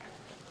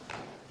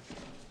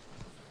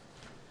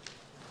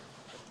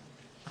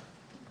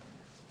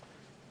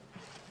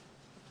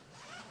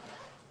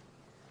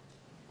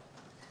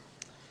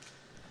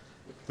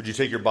Would you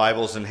take your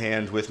Bibles in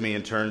hand with me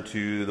and turn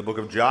to the book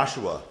of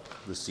Joshua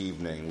this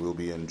evening? We'll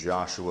be in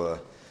Joshua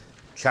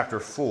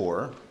chapter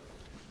 4.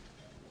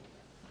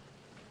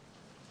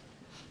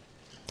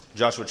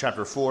 Joshua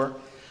chapter 4.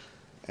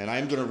 And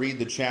I'm going to read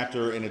the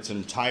chapter in its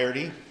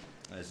entirety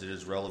as it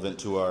is relevant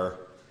to our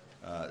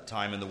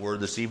time in the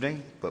Word this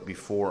evening. But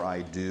before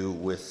I do,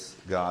 with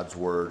God's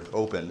Word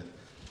open,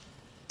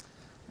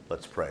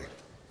 let's pray.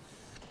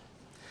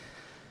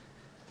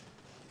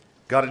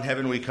 God in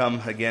heaven, we come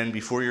again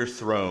before your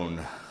throne,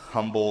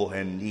 humble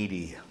and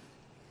needy,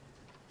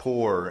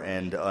 poor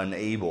and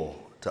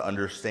unable to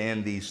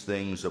understand these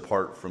things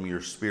apart from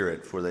your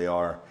Spirit, for they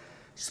are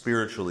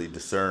spiritually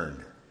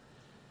discerned.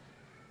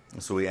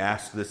 And so we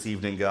ask this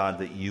evening, God,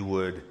 that you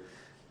would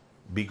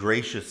be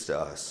gracious to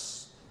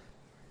us,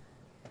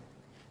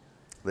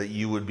 that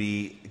you would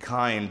be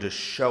kind to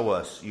show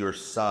us your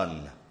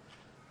Son,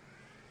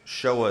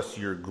 show us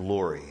your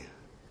glory,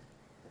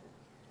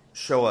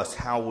 show us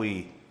how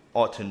we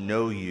ought to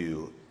know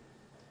you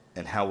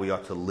and how we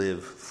ought to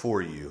live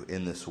for you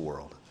in this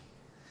world.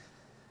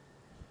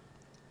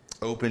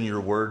 Open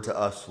your word to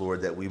us,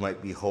 Lord, that we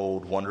might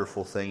behold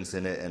wonderful things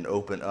in it, and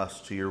open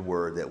us to your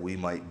word that we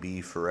might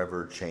be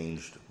forever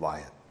changed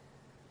by it.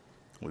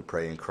 We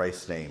pray in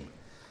Christ's name.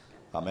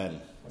 Amen.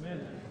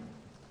 Amen.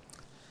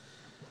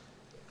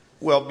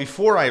 Well,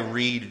 before I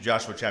read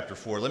Joshua chapter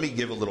 4, let me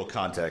give a little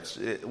context.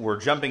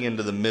 We're jumping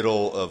into the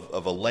middle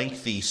of a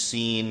lengthy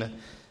scene.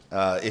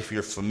 If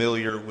you're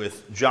familiar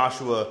with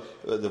Joshua,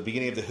 the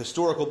beginning of the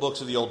historical books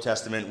of the Old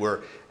Testament,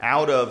 we're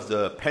out of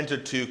the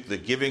Pentateuch, the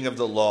giving of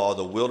the law,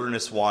 the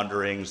wilderness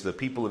wanderings, the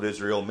people of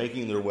Israel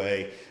making their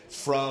way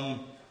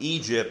from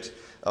Egypt,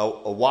 a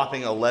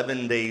whopping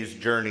 11 days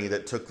journey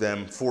that took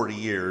them 40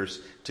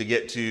 years to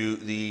get to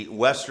the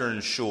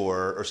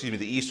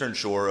the eastern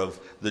shore of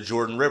the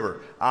Jordan River,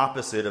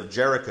 opposite of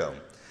Jericho.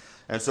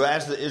 And so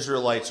as the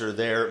Israelites are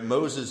there,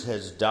 Moses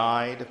has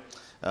died.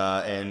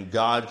 And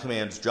God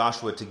commands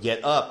Joshua to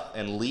get up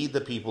and lead the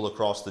people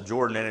across the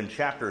Jordan. And in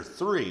chapter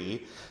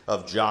 3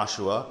 of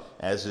Joshua,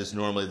 as is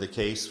normally the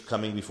case,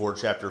 coming before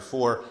chapter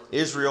 4,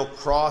 Israel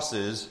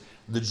crosses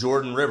the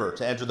Jordan River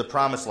to enter the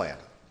Promised Land.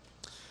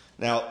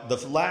 Now, the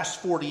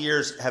last 40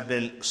 years have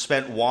been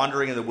spent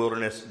wandering in the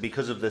wilderness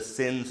because of the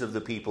sins of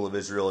the people of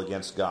Israel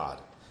against God.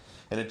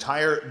 An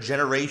entire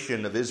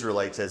generation of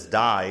Israelites has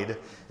died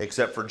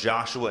except for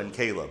Joshua and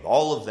Caleb.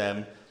 All of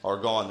them are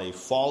gone. They've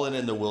fallen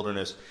in the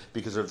wilderness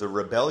because of the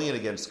rebellion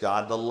against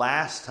God the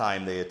last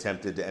time they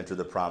attempted to enter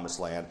the Promised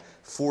Land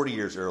 40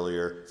 years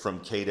earlier from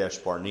Kadesh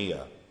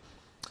Barnea.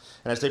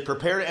 And as they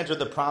prepare to enter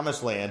the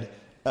Promised Land,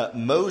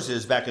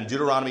 Moses, back in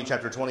Deuteronomy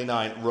chapter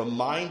 29,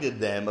 reminded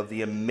them of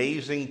the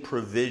amazing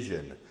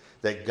provision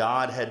that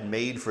God had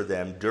made for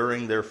them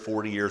during their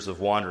 40 years of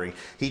wandering.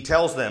 He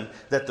tells them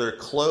that their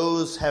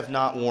clothes have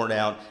not worn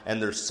out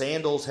and their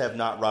sandals have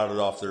not rotted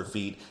off their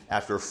feet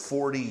after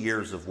 40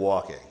 years of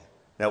walking.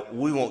 Now,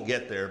 we won't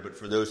get there, but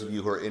for those of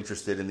you who are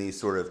interested in these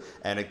sort of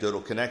anecdotal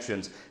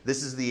connections,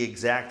 this is the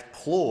exact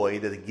ploy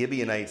that the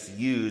Gibeonites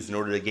used in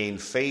order to gain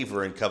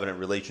favor in covenant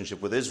relationship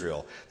with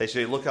Israel. They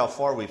say, look how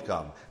far we've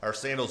come. Our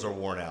sandals are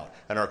worn out,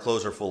 and our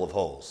clothes are full of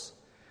holes.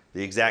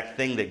 The exact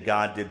thing that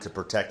God did to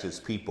protect his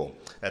people.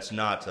 That's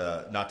not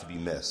to be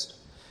missed.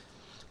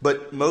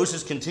 But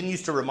Moses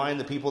continues to remind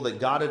the people that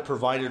God had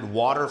provided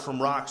water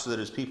from rocks so that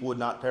his people would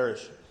not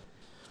perish.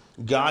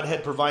 God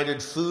had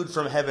provided food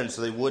from heaven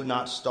so they would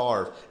not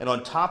starve. And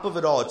on top of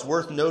it all, it's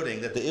worth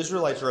noting that the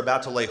Israelites are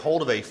about to lay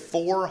hold of a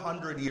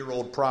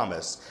 400-year-old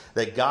promise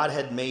that God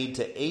had made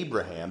to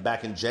Abraham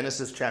back in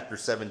Genesis chapter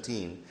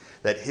 17,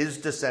 that his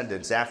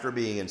descendants, after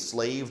being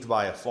enslaved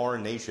by a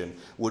foreign nation,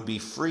 would be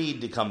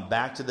freed to come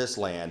back to this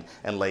land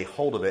and lay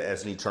hold of it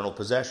as an eternal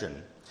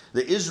possession.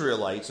 The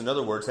Israelites, in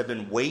other words, have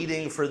been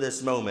waiting for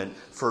this moment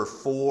for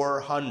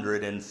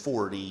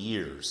 440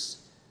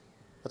 years.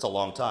 That's a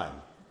long time.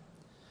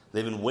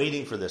 They've been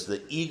waiting for this,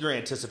 the eager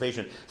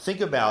anticipation.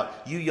 Think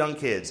about you young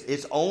kids.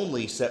 It's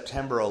only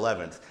September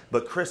 11th,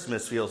 but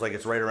Christmas feels like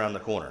it's right around the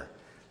corner.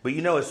 But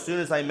you know, as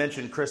soon as I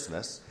mention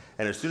Christmas,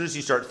 and as soon as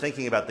you start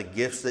thinking about the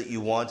gifts that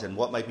you want and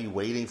what might be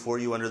waiting for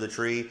you under the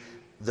tree,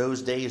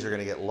 those days are going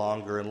to get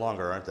longer and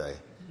longer, aren't they?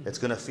 It's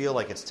going to feel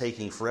like it's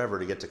taking forever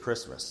to get to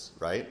Christmas,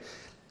 right?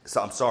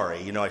 So I'm sorry,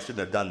 I shouldn't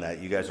have done that.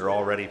 You guys are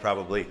already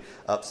probably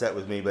upset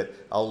with me, but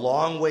a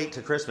long wait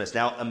to Christmas.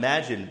 Now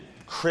imagine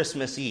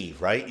Christmas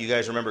Eve, right? You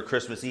guys remember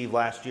Christmas Eve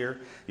last year?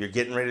 You're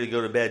getting ready to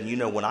go to bed,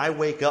 and when I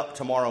wake up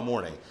tomorrow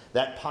morning,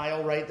 that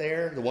pile right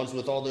there, the ones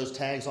with all those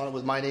tags on it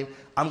with my name,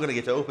 I'm going to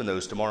get to open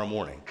those tomorrow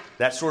morning.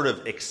 That sort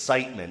of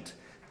excitement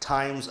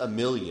times a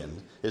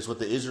million is what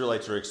the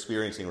Israelites are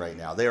experiencing right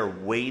now. They are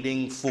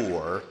waiting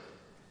for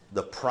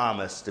the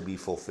promise to be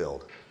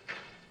fulfilled.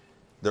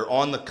 They're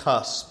on the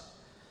cusp.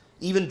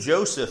 Even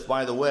Joseph,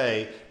 by the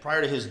way,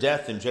 prior to his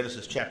death in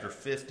Genesis chapter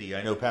 50,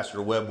 I know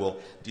Pastor Webb will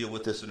deal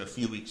with this in a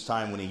few weeks'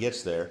 time when he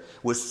gets there,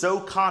 was so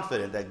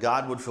confident that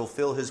God would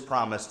fulfill his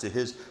promise to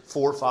his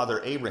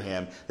forefather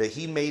Abraham that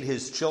he made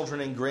his children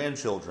and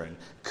grandchildren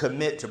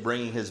commit to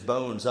bringing his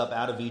bones up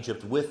out of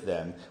Egypt with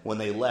them when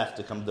they left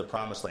to come to the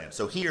promised land.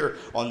 So here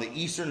on the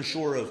eastern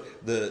shore of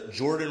the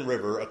Jordan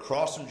River,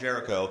 across from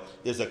Jericho,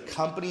 is a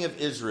company of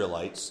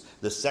Israelites,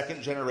 the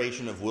second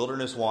generation of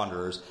wilderness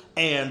wanderers,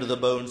 and the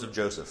bones of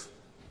Joseph,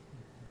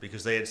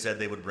 because they had said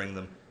they would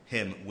bring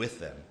him with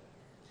them.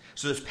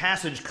 So this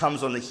passage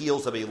comes on the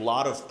heels of a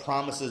lot of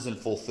promises and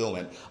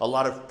fulfillment, a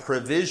lot of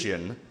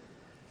provision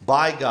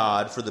by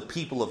God for the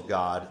people of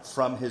God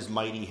from his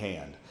mighty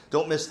hand.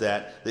 Don't miss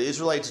that. The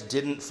Israelites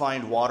didn't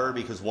find water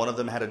because one of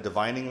them had a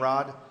divining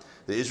rod.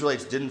 The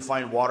Israelites didn't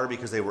find water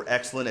because they were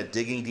excellent at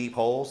digging deep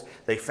holes.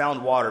 They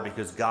found water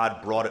because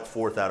God brought it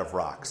forth out of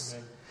rocks.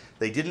 Amen.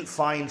 They didn't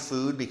find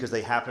food because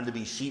they happened to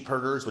be sheep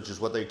herders, which is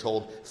what they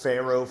told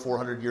Pharaoh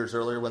 400 years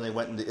earlier when they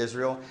went into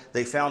Israel.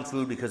 They found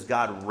food because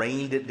God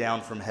rained it down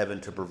from heaven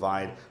to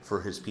provide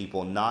for his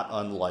people, not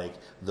unlike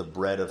the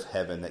bread of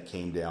heaven that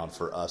came down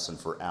for us and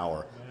for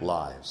our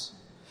lives.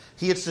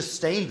 He had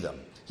sustained them.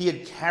 He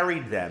had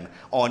carried them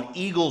on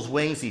eagle's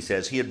wings, he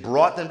says. He had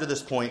brought them to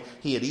this point.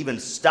 He had even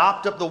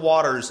stopped up the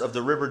waters of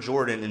the River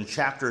Jordan in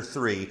chapter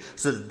 3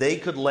 so that they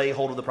could lay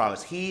hold of the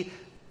promise. He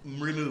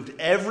removed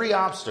every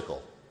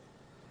obstacle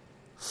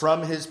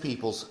from his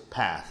people's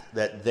path,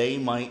 that they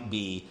might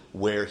be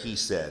where he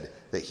said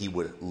that he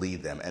would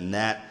lead them. And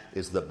that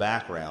is the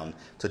background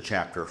to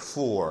chapter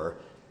 4.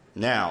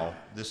 Now,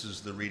 this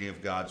is the reading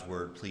of God's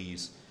word.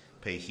 Please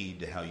pay heed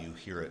to how you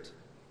hear it.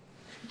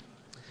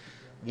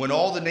 When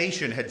all the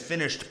nation had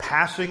finished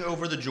passing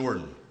over the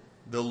Jordan,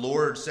 the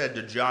Lord said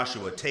to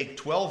Joshua, "Take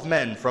 12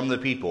 men from the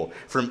people,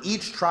 from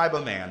each tribe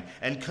a man,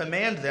 and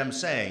command them,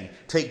 saying,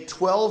 Take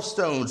 12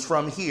 stones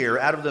from here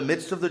out of the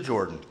midst of the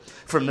Jordan,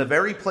 from the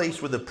very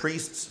place where the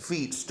priest's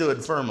feet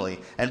stood firmly,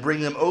 and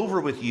bring them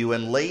over with you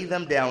and lay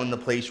them down in the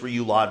place where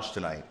you lodge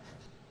tonight."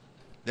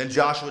 Then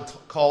Joshua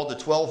called the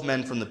 12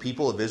 men from the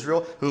people of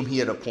Israel, whom he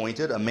had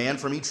appointed, a man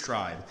from each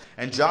tribe.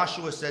 And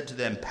Joshua said to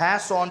them,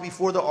 "Pass on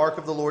before the ark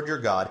of the Lord your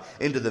God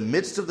into the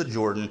midst of the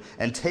Jordan,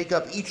 and take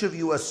up each of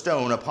you a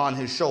stone upon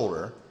his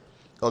shoulder,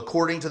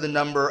 according to the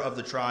number of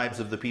the tribes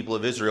of the people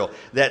of Israel,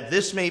 that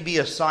this may be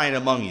a sign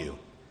among you.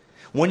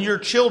 When your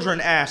children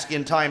ask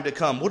in time to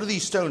come, 'What do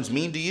these stones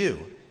mean to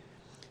you?'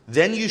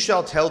 then you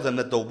shall tell them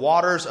that the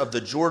waters of the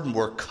Jordan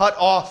were cut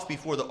off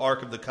before the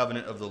ark of the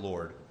covenant of the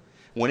Lord.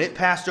 When it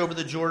passed over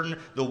the Jordan,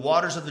 the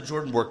waters of the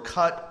Jordan were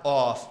cut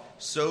off,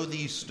 so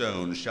these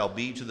stones shall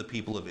be to the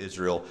people of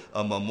Israel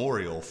a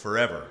memorial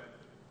forever."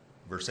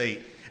 Verse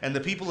 8, "And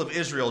the people of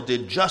Israel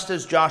did just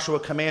as Joshua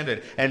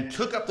commanded, and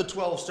took up the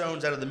 12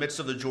 stones out of the midst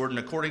of the Jordan,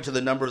 according to the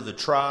number of the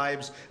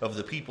tribes of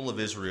the people of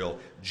Israel,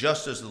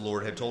 just as the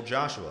Lord had told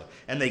Joshua.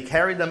 And they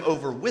carried them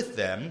over with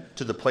them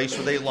to the place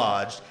where they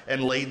lodged,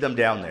 and laid them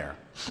down there.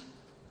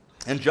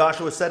 And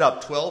Joshua set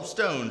up 12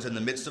 stones in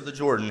the midst of the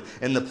Jordan,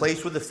 in the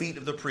place where the feet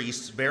of the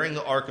priests bearing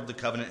the ark of the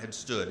covenant had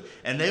stood.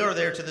 And they are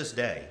there to this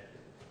day.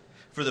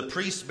 For the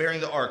priests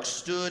bearing the ark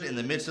stood in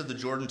the midst of the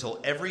Jordan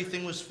till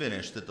everything was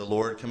finished that the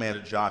Lord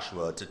commanded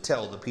Joshua to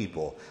tell the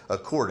people,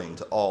 according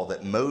to all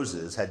that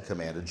Moses had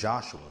commanded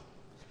Joshua.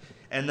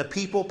 And the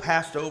people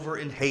passed over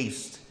in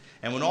haste.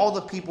 And when all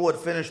the people had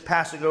finished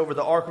passing over,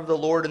 the ark of the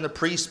Lord and the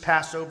priests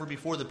passed over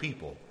before the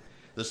people.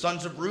 The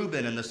sons of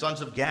Reuben and the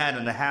sons of Gad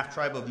and the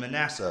half-tribe of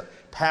Manasseh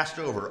passed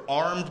over,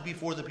 armed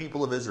before the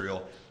people of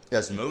Israel,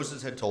 as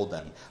Moses had told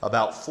them.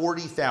 About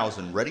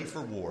 40,000 ready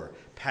for war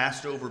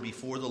passed over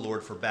before the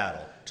Lord for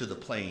battle to the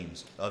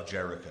plains of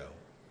Jericho.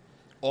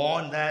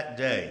 On that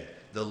day,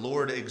 the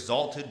Lord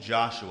exalted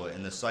Joshua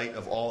in the sight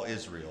of all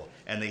Israel,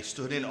 and they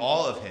stood in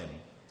awe of him,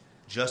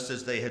 just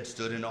as they had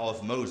stood in awe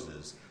of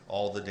Moses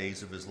all the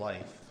days of his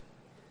life.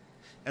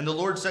 And the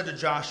Lord said to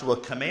Joshua,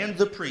 "Command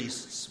the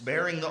priests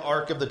bearing the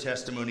ark of the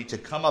testimony to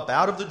come up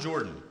out of the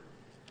Jordan."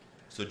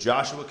 So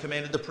Joshua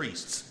commanded the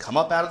priests, "Come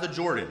up out of the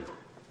Jordan."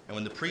 And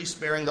when the priests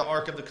bearing the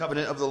ark of the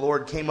covenant of the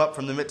Lord came up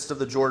from the midst of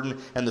the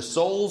Jordan, and the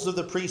soles of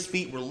the priests'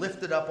 feet were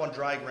lifted up on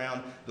dry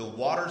ground, the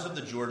waters of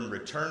the Jordan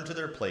returned to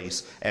their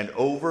place and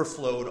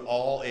overflowed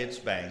all its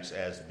banks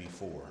as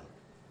before.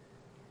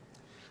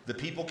 The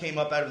people came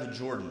up out of the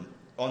Jordan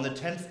on the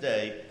 10th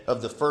day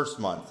of the first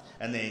month,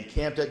 and they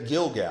encamped at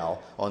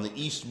Gilgal on the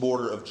east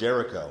border of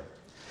Jericho.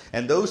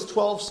 And those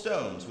 12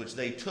 stones which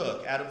they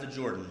took out of the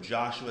Jordan,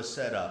 Joshua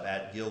set up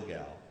at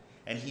Gilgal.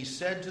 And he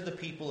said to the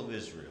people of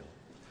Israel,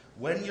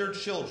 "When your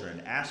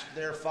children ask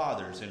their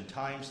fathers in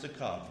times to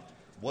come,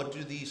 'What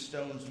do these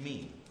stones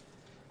mean?'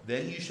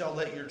 then you shall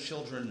let your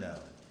children know.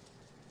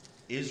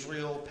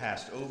 Israel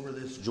passed over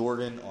this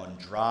Jordan on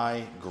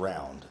dry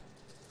ground.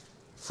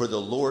 For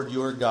the Lord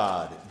your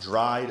God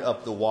dried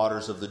up the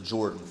waters of the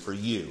Jordan for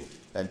you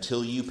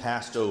until you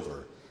passed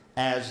over,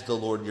 as the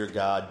Lord your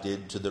God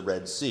did to the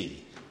Red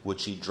Sea,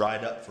 which he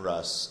dried up for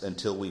us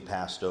until we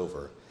passed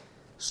over,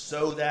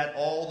 so that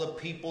all the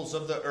peoples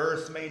of the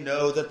earth may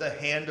know that the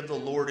hand of the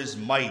Lord is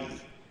mighty,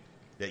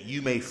 that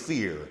you may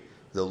fear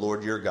the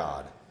Lord your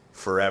God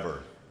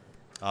forever.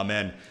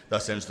 Amen.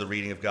 Thus ends the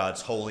reading of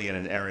God's holy and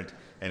inerrant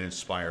and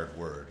inspired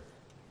word.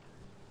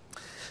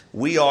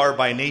 We are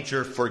by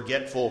nature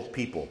forgetful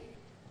people.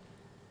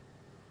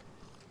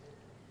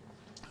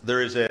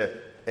 There is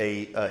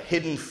a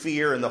hidden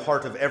fear in the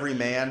heart of every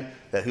man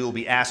that he will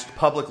be asked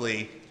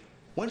publicly,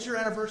 "When's your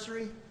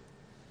anniversary?"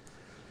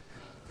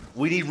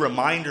 We need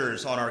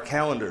reminders on our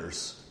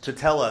calendars to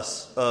tell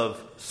us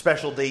of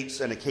special dates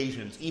and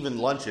occasions, even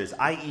lunches.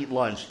 I eat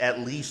lunch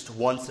at least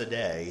once a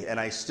day, and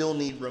I still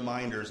need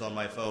reminders on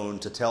my phone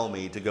to tell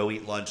me to go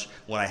eat lunch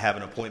when I have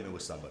an appointment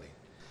with somebody.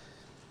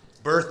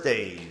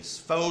 Birthdays,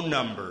 phone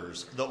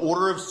numbers, the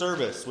order of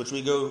service, which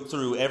we go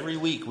through every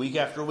week, week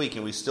after week,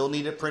 and we still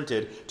need it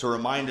printed to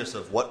remind us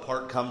of what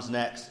part comes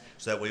next,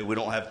 so that way we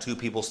don't have two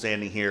people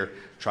standing here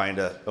trying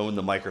to own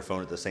the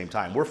microphone at the same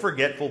time. We're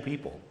forgetful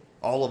people.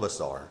 All of us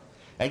are.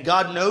 And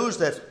God knows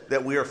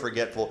that we are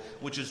forgetful,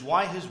 which is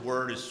why his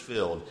word is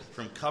filled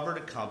from cover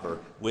to cover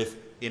with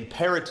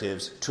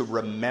imperatives to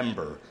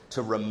remember,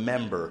 to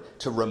remember,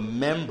 to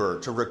remember,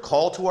 to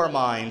recall to our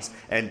minds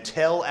and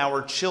tell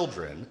our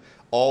children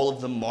all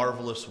of the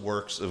marvelous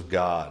works of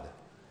God.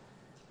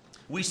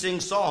 We sing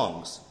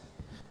songs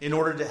in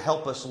order to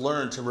help us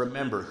learn to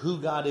remember who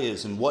God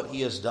is and what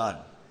he has done.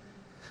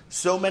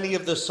 So many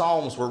of the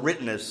Psalms were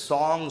written as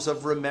songs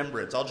of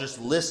remembrance. I'll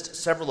just list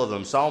several of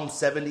them. Psalm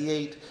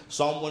 78,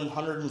 Psalm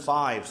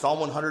 105, Psalm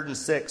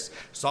 106,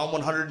 Psalm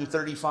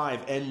 135,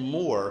 and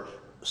more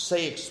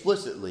say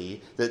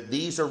explicitly that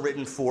these are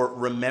written for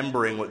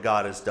remembering what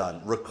God has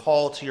done.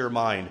 Recall to your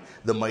mind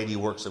the mighty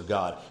works of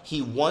God.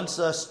 He wants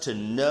us to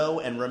know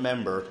and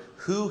remember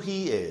who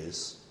he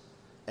is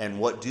and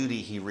what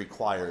duty he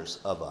requires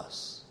of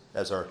us,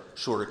 as our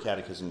shorter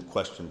catechism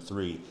question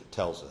 3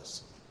 tells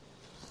us.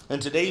 In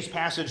today's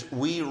passage,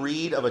 we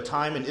read of a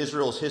time in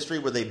Israel's history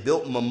where they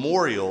built a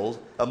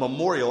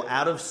memorial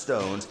out of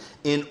stones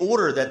in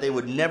order that they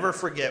would never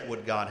forget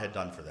what God had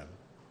done for them.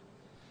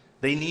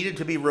 They needed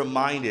to be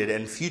reminded,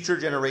 and future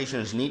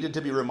generations needed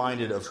to be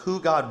reminded of who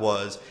God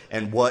was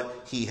and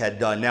what he had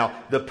done. Now,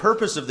 the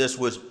purpose of this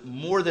was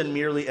more than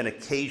merely an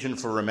occasion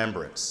for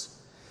remembrance.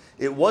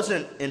 It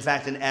wasn't, in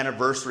fact, an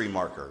anniversary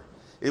marker.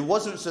 It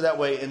wasn't so that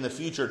way in the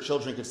future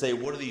children could say,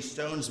 "What do these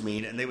stones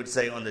mean?" And they would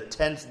say, "On the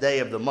 10th day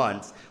of the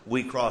month,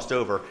 we crossed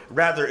over."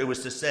 Rather, it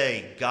was to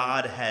say,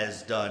 God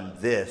has done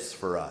this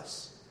for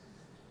us.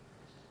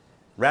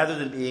 Rather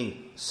than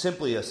being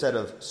simply a set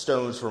of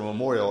stones for a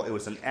memorial, it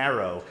was an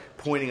arrow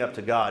pointing up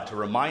to God to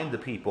remind the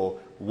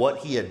people what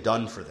he had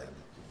done for them.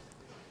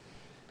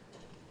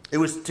 It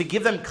was to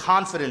give them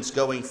confidence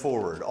going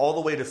forward, all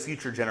the way to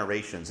future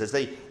generations. As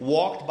they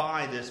walked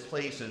by this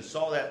place and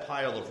saw that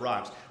pile of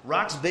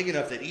rocks big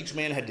enough that each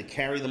man had to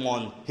carry them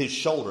on his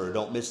shoulder,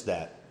 don't miss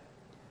that.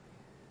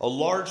 A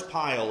large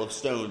pile of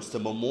stones to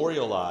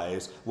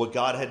memorialize what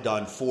God had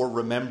done for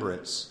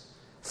remembrance,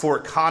 for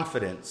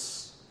confidence.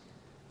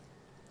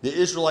 The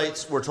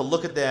Israelites were to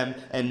look at them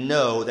and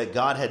know that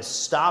God had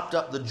stopped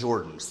up the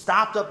Jordan.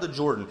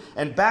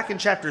 And back in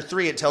chapter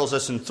 3, it tells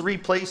us in 3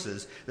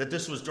 places that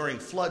this was during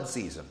flood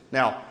season.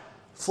 Now,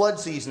 flood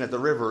season at the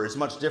river is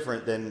much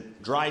different than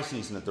dry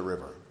season at the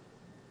river.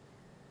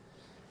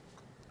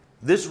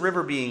 This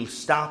river being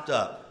stopped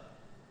up,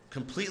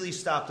 completely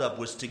stopped up,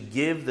 was to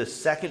give the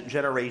second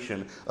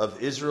generation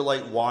of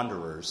Israelite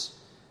wanderers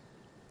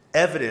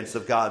evidence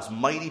of God's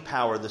mighty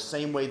power, the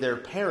same way their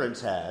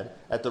parents had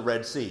at the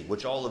Red Sea,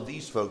 which all of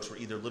these folks were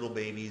either little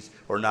babies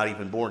or not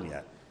even born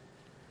yet.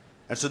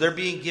 And so they're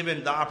being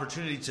given the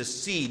opportunity to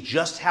see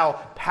just how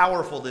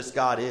powerful this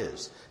God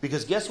is.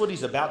 Because guess what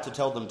he's about to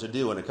tell them to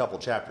do in a couple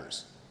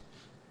chapters?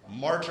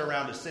 March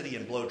around a city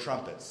and blow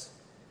trumpets.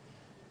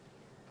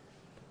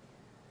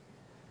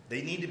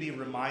 They need to be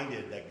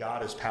reminded that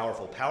God is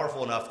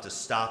powerful enough to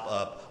stop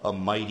up a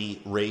mighty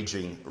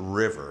raging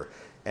river.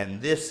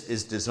 And this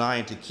is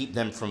designed to keep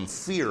them from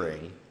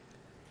fearing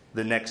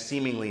the next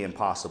seemingly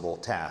impossible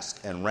task,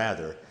 and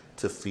rather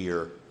to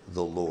fear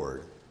the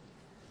Lord.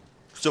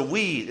 So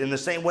we, in the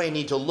same way,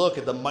 need to look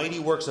at the mighty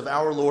works of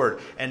our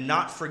Lord and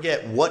not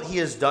forget what he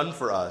has done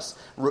for us.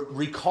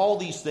 Recall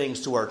these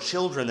things to our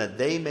children that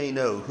they may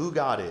know who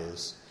God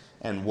is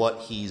and what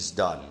he's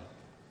done.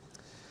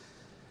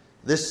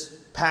 This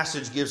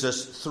passage gives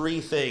us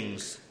 3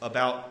 things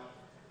about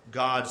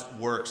God's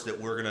works that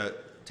we're going to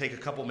take a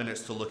couple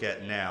minutes to look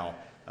at now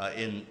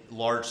in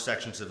large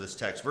sections of this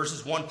text.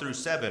 Verses 1 through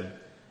 7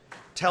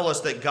 tell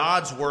us that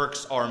God's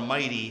works are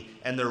mighty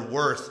and they're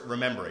worth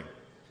remembering.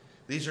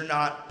 These are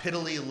not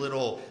piddly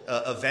little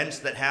events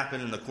that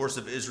happen in the course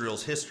of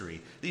Israel's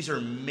history. These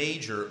are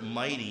major,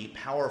 mighty,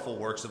 powerful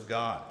works of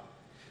God.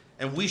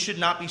 And we should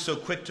not be so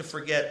quick to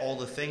forget all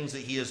the things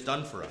that he has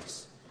done for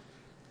us.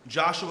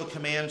 Joshua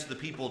commands the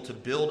people to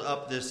build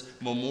up this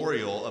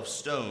memorial of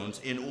stones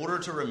in order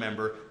to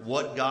remember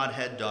what God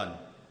had done.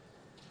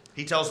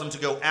 He tells them to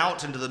go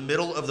out into the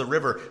middle of the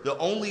river. The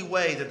only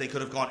way that they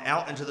could have gone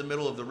out into the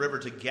middle of the river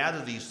to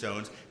gather these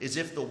stones is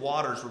if the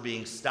waters were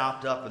being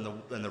stopped up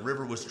and the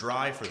river was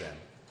dry for them.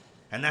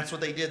 And that's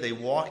what they did. They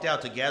walked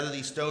out to gather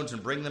these stones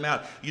and bring them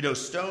out. You know,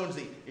 stones,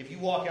 if you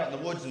walk out in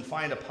the woods and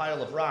find a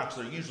pile of rocks,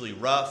 they're usually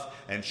rough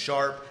and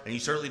sharp, and you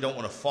certainly don't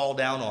want to fall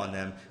down on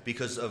them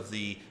because of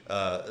the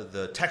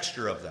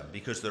texture of them,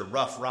 because they're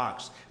rough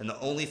rocks, and the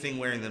only thing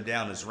wearing them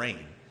down is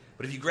rain.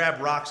 But if you grab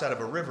rocks out of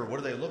a river, what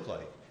do they look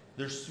like?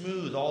 They're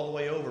smooth all the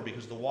way over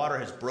because the water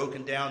has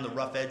broken down the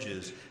rough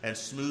edges and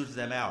smoothed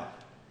them out.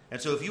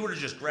 And so if you were to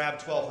just grab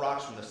 12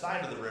 rocks from the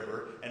side of the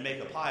river and make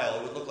a pile,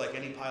 it would look like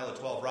any pile of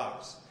 12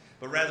 rocks.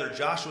 But rather,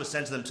 Joshua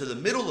sends them to the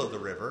middle of the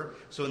river,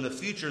 so in the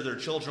future their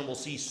children will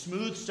see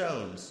smooth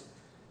stones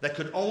that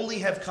could only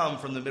have come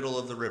from the middle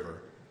of the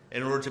river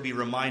in order to be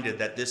reminded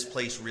that this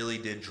place really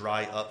did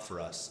dry up for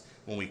us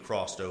when we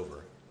crossed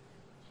over.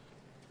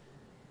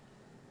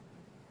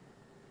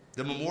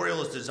 The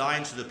memorial is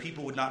designed so that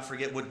people would not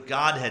forget what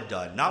God had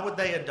done. Not what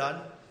they had done,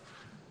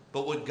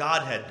 but what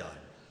God had done.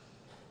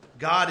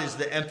 God is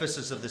the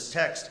emphasis of this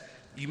text.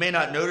 You may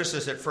not notice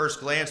this at first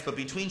glance, but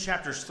between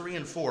chapters 3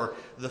 and 4,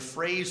 the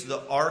phrase,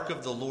 the ark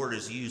of the Lord,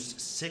 is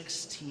used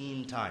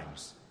 16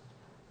 times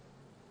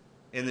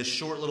in this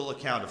short little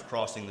account of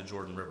crossing the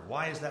Jordan River.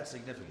 Why is that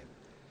significant?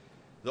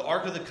 The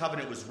Ark of the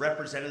Covenant was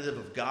representative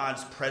of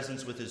God's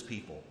presence with his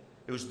people.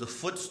 It was the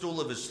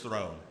footstool of his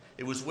throne.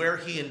 It was where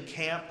he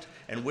encamped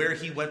and where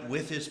he went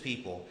with his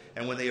people.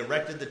 And when they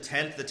erected the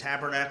tent, the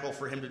tabernacle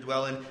for him to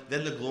dwell in,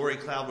 then the glory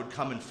cloud would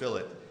come and fill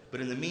it. But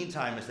in the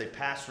meantime, as they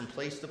passed from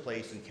place to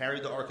place and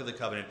carried the Ark of the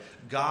Covenant,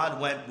 God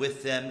went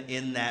with them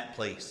in that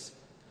place.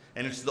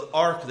 And it's the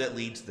Ark that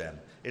leads them.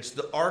 It's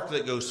the Ark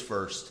that goes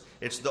first.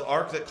 It's the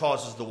Ark that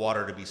causes the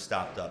water to be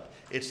stopped up.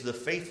 It's the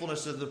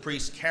faithfulness of the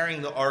priests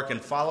carrying the Ark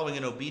and following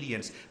in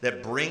obedience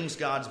that brings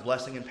God's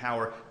blessing and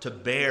power to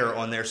bear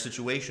on their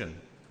situation.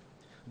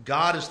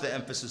 God is the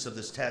emphasis of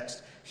this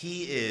text.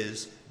 He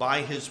is,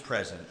 by his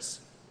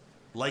presence,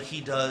 like he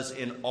does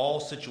in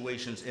all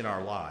situations in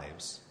our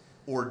lives,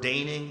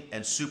 ordaining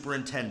and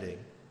superintending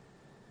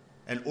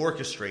and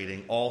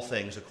orchestrating all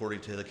things according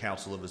to the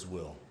counsel of his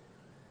will.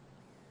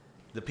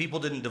 The people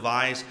didn't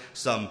devise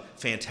some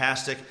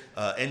fantastic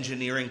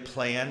engineering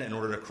plan in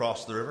order to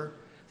cross the river.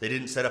 They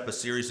didn't set up a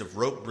series of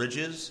rope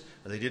bridges.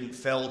 They didn't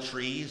fell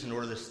trees in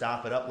order to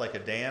stop it up like a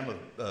dam,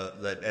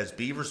 that as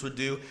beavers would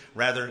do.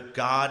 Rather,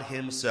 God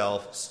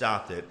himself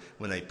stopped it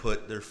when they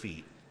put their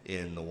feet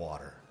in the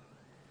water.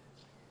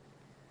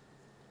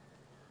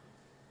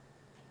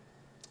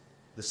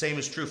 The same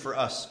is true for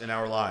us in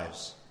our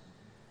lives.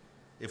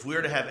 If we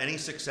are to have any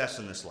success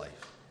in this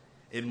life,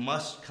 it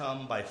must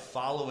come by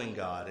following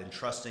God and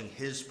trusting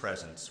his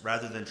presence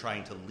rather than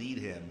trying to lead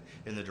him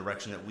in the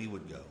direction that we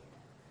would go.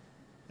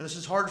 And this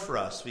is hard for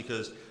us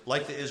because,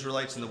 like the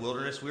Israelites in the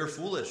wilderness, we are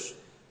foolish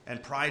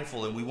and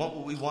prideful and we want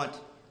what we want.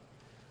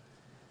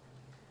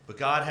 But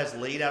God has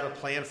laid out a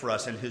plan for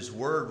us, and his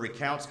word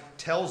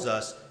tells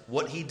us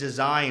what he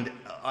designed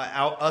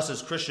us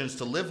as Christians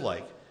to live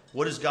like.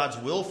 What is God's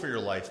will for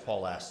your life,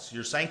 Paul asks?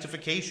 Your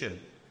sanctification,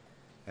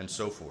 and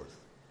so forth.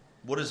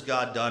 What has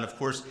God done? Of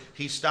course,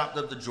 he stopped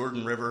up the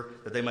Jordan River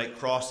that they might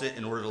cross it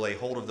in order to lay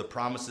hold of the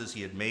promises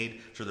he had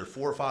made to their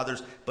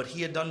forefathers. But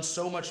he had done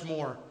so much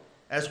more.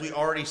 As we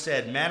already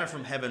said, manna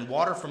from heaven,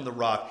 water from the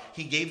rock.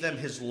 He gave them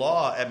his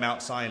law at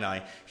Mount Sinai.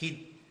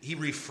 He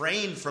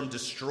refrained from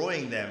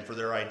destroying them for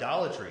their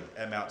idolatry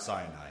at Mount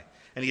Sinai.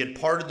 And he had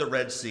parted the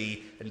Red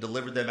Sea and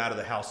delivered them out of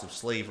the house of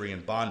slavery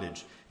and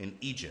bondage in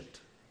Egypt.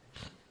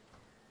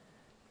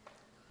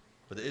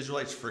 But the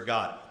Israelites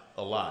forgot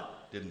a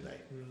lot, didn't they?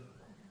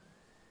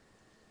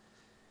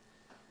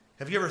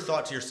 Have you ever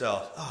thought to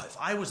yourself, if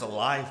I was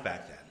alive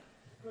back then,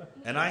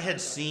 and I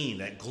had seen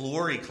that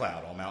glory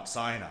cloud on Mount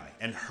Sinai,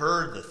 and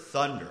heard the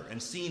thunder,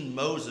 and seen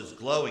Moses'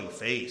 glowing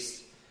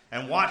face,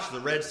 and watched the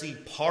Red Sea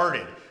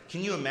parted,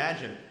 can you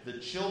imagine the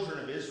children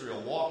of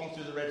Israel walking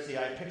through the Red Sea?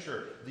 I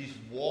picture these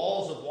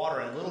walls of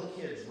water and little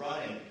kids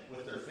running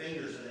with their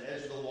fingers in the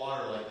edge of the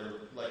water like they're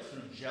like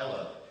through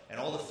jello. And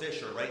all the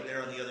fish are right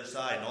there on the other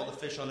side, and all the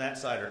fish on that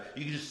side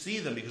you can just see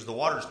them because the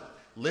water's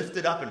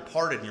lifted up and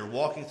parted, and you're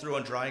walking through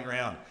on dry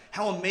ground.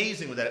 How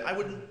amazing would that?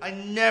 I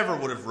never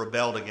would have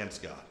rebelled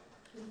against God.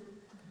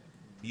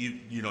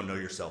 You don't know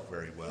yourself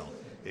very well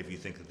if you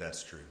think that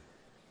that's true.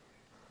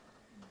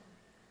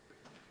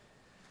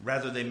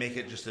 Rather, they make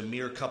it just a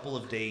mere couple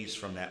of days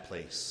from that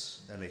place,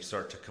 and they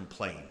start to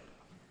complain.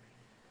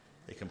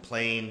 They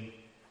complain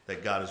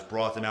that God has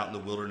brought them out in the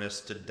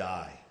wilderness to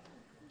die.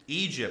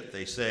 Egypt,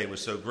 they say,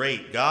 was so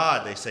great.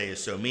 God, they say,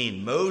 is so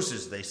mean.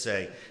 Moses, they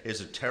say,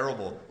 is a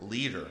terrible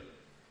leader.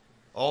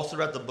 All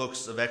throughout the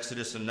books of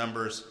Exodus and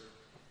Numbers,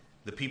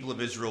 the people of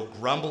Israel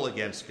grumble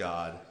against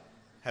God,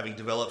 having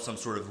developed some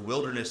sort of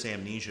wilderness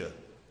amnesia.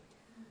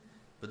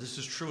 But this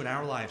is true in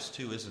our lives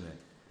too, isn't it?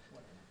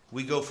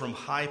 We go from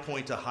high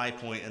point to high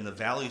point, and the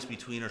valleys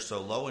between are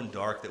so low and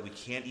dark that we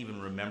can't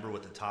even remember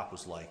what the top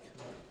was like.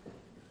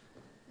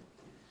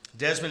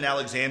 Desmond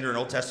Alexander, an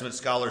Old Testament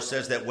scholar,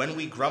 says that when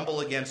we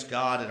grumble against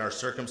God in our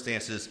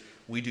circumstances,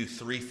 we do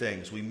three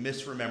things. We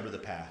misremember the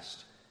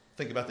past.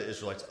 Think about the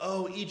Israelites.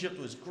 Oh, Egypt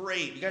was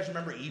great. You guys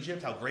remember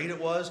Egypt, how great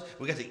it was?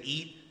 We got to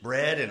eat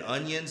bread and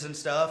onions and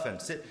stuff and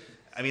sit.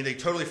 I mean, they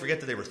totally forget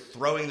that they were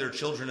throwing their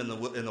children in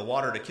the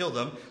water to kill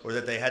them, or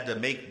that they had to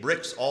make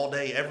bricks all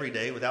day, every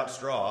day without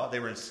straw. They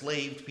were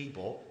enslaved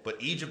people, but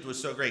Egypt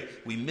was so great.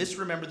 We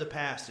misremember the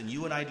past, and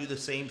you and I do the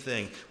same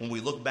thing when we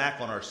look back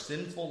on our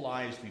sinful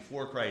lives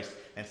before Christ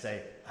and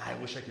say, I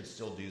wish I could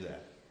still do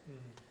that.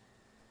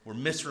 We're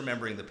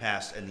misremembering the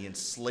past and the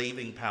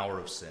enslaving power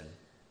of sin.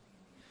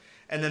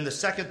 And then the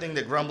second thing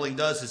that grumbling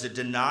does is it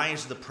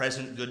denies the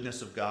present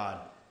goodness of God.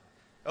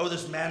 Oh,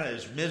 this manna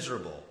is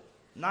miserable.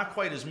 Not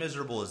quite as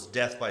miserable as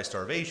death by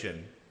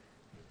starvation,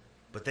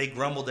 but they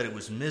grumbled that it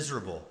was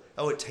miserable.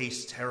 Oh, it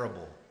tastes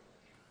terrible.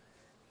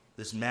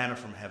 This manna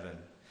from heaven.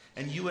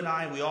 And you and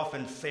I, we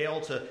often fail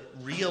to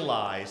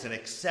realize and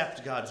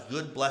accept God's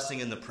good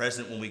blessing in the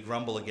present when we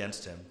grumble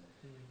against him.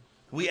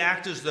 We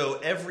act as though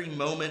every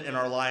moment in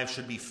our lives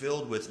should be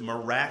filled with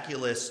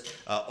miraculous,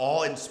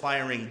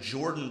 awe-inspiring,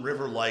 Jordan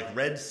River-like,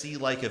 Red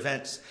Sea-like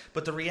events.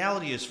 But the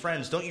reality is,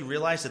 friends, don't you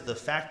realize that the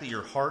fact that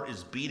your heart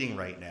is beating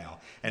right now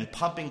and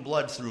pumping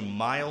blood through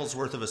miles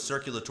worth of a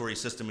circulatory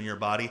system in your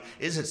body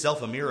is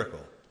itself a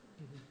miracle?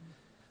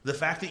 The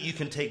fact that you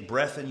can take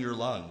breath in your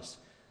lungs,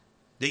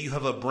 that you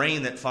have a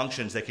brain that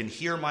functions, that can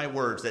hear my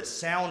words, that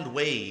sound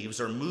waves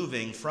are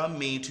moving from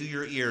me to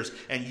your ears,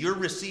 and you're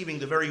receiving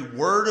the very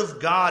word of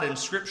God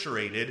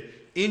inscripturated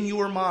in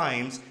your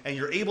minds, and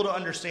you're able to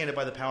understand it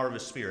by the power of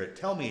his Spirit.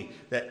 Tell me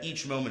that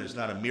each moment is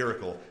not a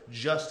miracle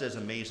just as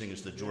amazing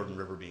as the Jordan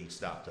River being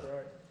stopped up.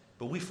 Right.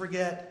 But we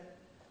forget.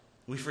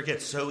 We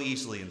forget so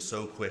easily and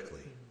so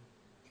quickly.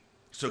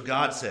 So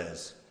God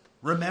says,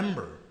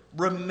 remember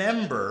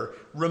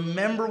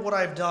what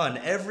I've done,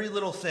 every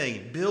little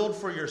thing. Build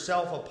for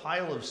yourself a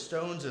pile of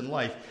stones in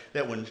life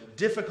that when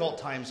difficult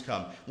times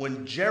come,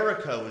 when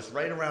Jericho is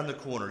right around the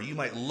corner, you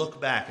might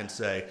look back and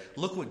say,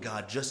 look what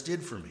God just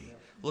did for me.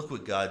 Look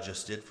what God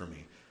just did for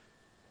me.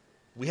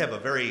 We have a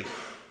very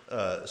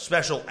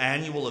special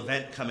annual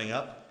event coming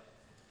up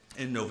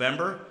in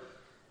November,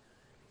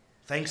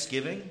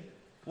 Thanksgiving.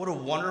 What a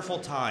wonderful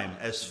time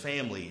as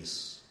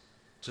families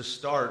to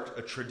start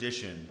a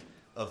tradition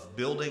of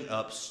building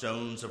up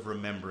stones of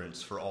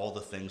remembrance for all the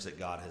things that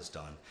God has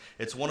done.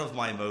 It's one of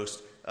my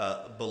most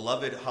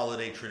beloved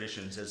holiday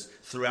traditions, as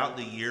throughout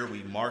the year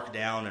we mark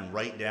down and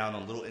write down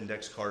on little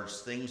index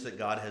cards things that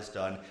God has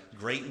done,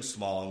 great and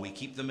small, and we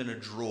keep them in a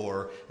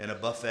drawer in a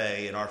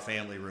buffet in our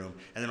family room.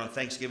 And then on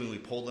Thanksgiving we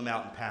pull them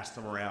out and pass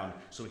them around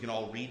so we can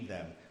all read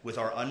them with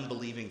our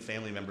unbelieving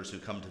family members who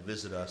come to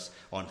visit us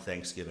on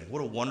Thanksgiving.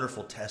 What a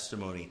wonderful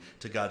testimony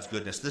to God's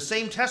goodness. The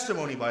same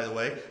testimony, by the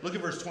way, look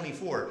at verse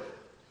 24.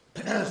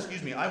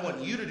 Excuse me, I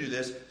want you to do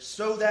this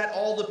so that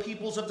all the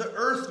peoples of the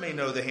earth may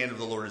know the hand of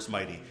the Lord is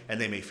mighty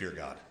and they may fear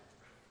God.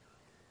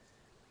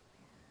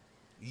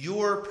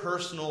 Your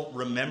personal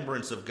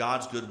remembrance of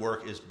God's good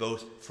work is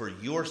both for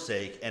your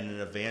sake and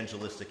an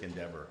evangelistic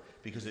endeavor,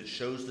 because it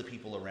shows the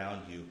people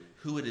around you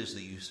who it is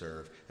that you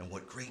serve and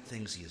what great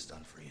things he has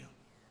done for you.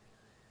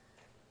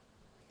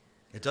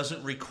 It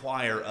doesn't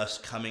require us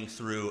coming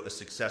through a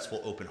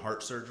successful open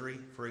heart surgery,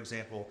 for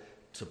example,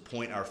 to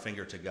point our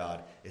finger to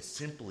God. It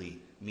simply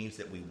means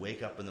that we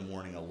wake up in the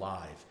morning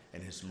alive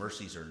and his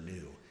mercies are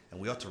new. And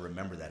we ought to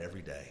remember that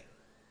every day.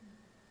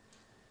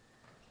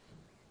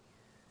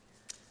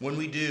 When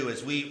we do,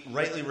 as we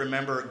rightly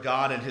remember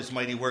God and his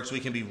mighty works, we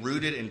can be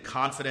rooted in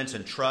confidence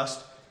and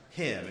trust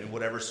him in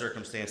whatever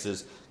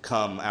circumstances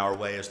come our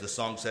way. As the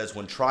song says,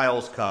 when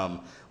trials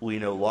come, we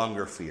no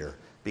longer fear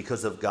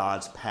because of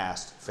God's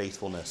past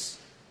faithfulness.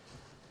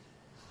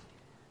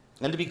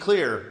 And to be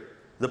clear,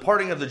 the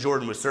parting of the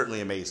Jordan was certainly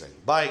amazing.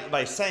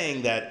 By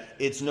saying that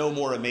it's no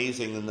more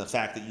amazing than the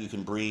fact that you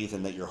can breathe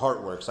and that your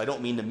heart works, I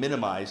don't mean to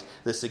minimize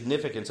the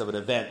significance of an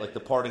event like the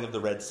parting of the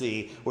Red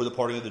Sea or the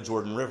parting of the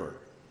Jordan River.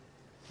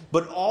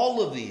 But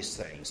all of these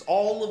things,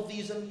 all of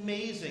these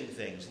amazing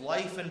things,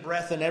 life and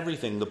breath and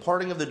everything, the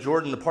parting of the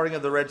Jordan, the parting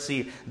of the Red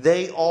Sea,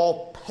 they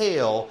all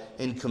pale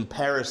in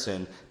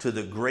comparison to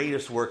the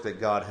greatest work that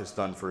God has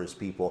done for his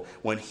people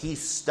when he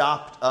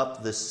stopped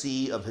up the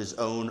sea of his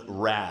own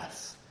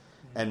wrath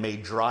and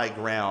made dry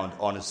ground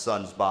on his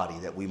son's body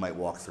that we might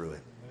walk through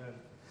it. Amen.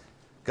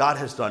 God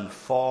has done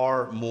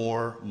far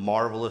more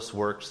marvelous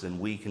works than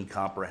we can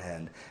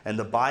comprehend. And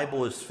the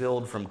Bible is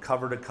filled from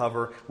cover to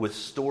cover with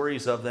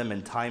stories of them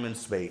in time and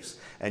space.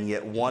 And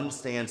yet one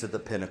stands at the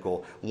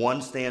pinnacle,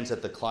 one stands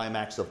at the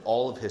climax of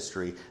all of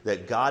history,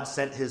 that God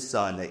sent his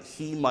son that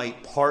he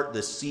might part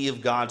the sea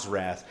of God's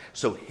wrath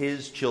so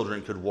his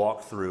children could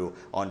walk through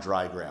on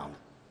dry ground.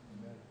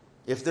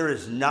 If there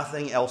is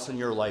nothing else in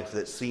your life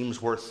that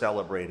seems worth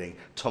celebrating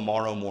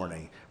tomorrow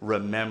morning,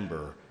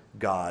 remember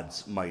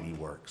God's mighty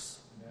works.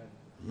 Amen.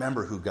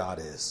 Remember who God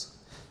is.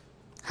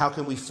 How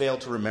can we fail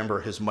to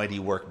remember his mighty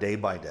work day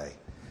by day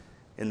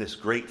in this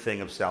great thing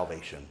of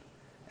salvation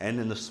and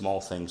in the small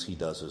things he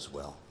does as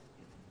well?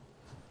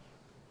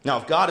 Now,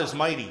 if God is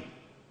mighty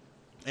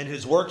and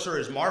his works are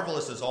as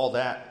marvelous as all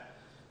that,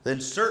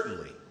 then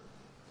certainly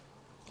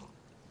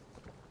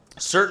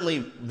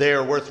they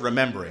are worth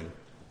remembering.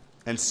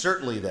 And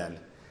certainly then,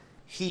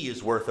 he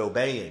is worth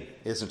obeying,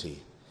 isn't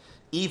he?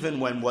 even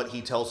when what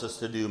he tells us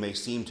to do may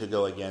seem to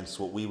go against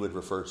what we would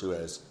refer to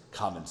as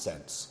common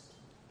sense.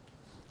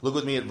 Look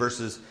with me at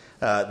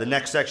the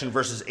next section,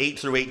 verses 8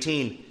 through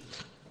 18.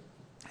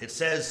 It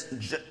says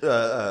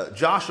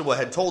Joshua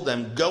had told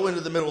them, go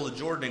into the middle of the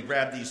Jordan and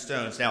grab these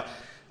stones. Now,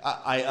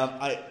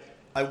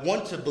 I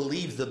want to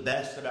believe the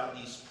best about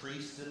these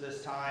priests at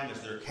this time as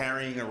they're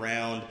carrying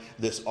around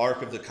this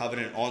Ark of the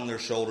Covenant on their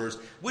shoulders,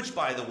 which,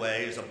 by the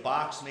way, is a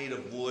box made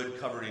of wood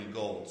covered in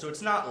gold. So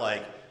it's not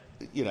like,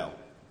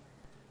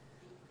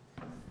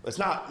 it's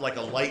not like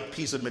a light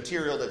piece of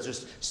material that's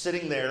just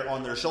sitting there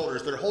on their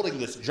shoulders. They're holding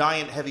this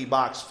giant heavy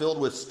box filled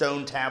with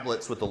stone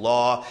tablets with the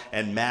law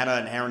and manna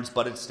and Aaron's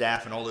budded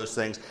staff and all those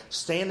things,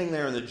 standing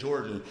there in the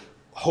Jordan,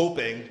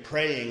 hoping,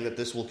 praying that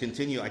this will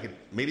continue.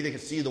 Maybe they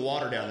could see the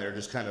water down there,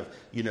 just kind of,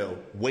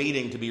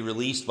 waiting to be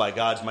released by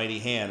God's mighty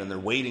hand, and they're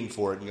waiting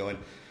for it and going,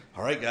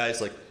 all right,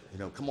 guys,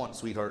 come on,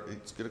 sweetheart,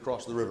 let's get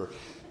across the river.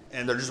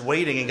 And they're just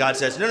waiting, and God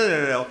says,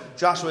 no.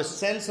 Joshua,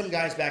 send some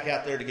guys back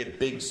out there to get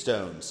big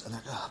stones. And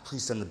they're like,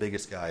 please send the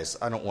biggest guys.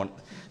 I don't want,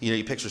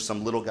 you picture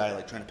some little guy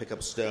trying to pick up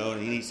a stone,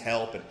 and he needs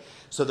help. And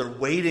so they're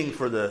waiting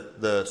for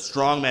the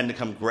strong men to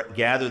come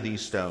gather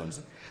these stones.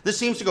 This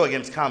seems to go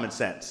against common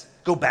sense.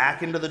 Go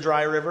back into the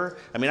dry river?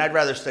 I'd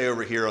rather stay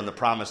over here on the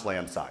promised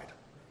land side.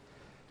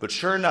 But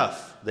sure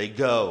enough, they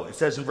go. It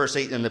says in verse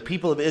 8, and the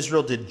people of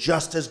Israel did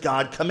just as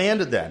God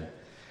commanded them.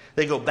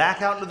 They go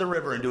back out into the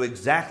river and do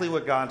exactly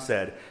what God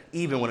said,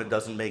 even when it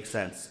doesn't make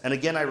sense. And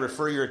again, I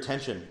refer your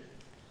attention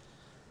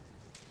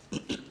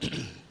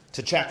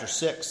to chapter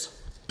 6.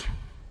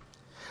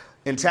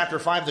 In chapter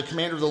 5, the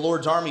commander of the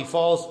Lord's army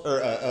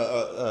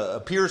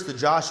appears to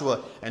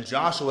Joshua, and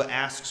Joshua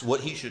asks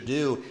what he should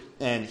do.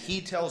 And he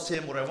tells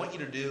him, what I want you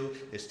to do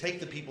is take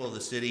the people of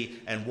the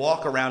city and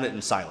walk around it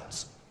in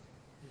silence.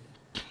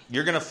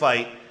 You're going to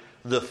fight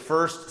the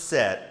first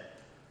set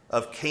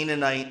of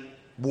Canaanite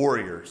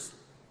warriors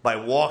by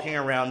walking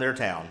around their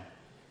town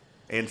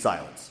in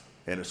silence,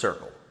 in a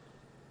circle,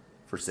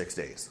 for 6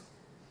 days.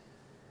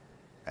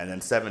 And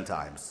then 7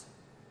 times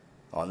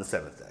on the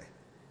 7th day.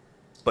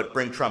 But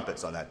bring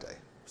trumpets on that day,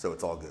 so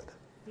it's all good.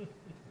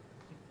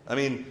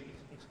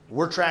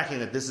 We're tracking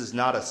that this is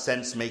not a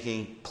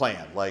sense-making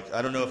plan.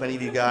 I don't know if any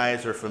of you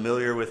guys are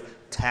familiar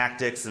with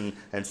tactics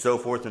and so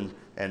forth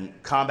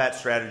and combat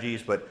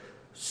strategies, but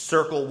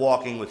circle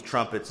walking with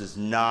trumpets is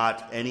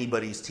not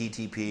anybody's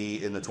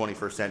TTP in the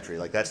 21st century.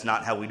 That's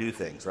not how we do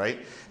things, right?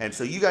 And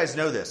so you guys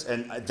know this.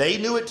 And they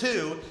knew it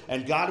too,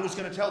 and God was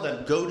going to tell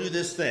them, go do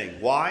this thing.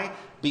 Why?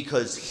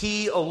 Because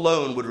he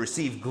alone would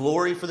receive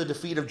glory for the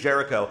defeat of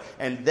Jericho.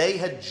 And they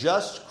had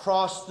just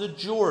crossed the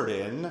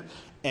Jordan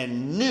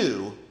and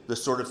knew the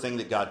sort of thing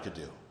that God could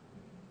do.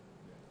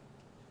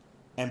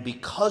 And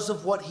because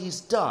of what he's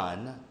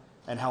done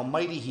and how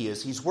mighty he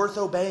is, he's worth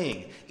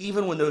obeying,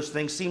 even when those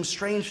things seem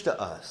strange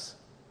to us,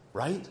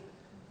 right?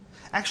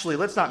 Actually,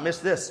 let's not miss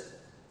this.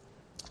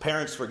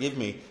 Parents, forgive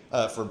me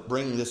for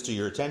bringing this to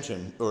your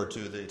attention, or to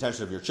the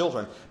attention of your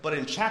children. But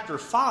in chapter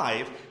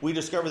 5, we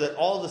discover that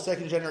all the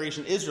second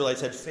generation Israelites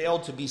had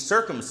failed to be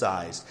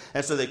circumcised.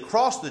 And so they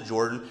crossed the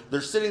Jordan.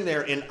 They're sitting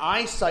there in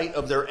eyesight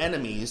of their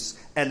enemies,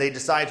 and they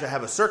decide to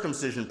have a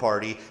circumcision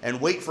party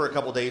and wait for a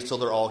couple days till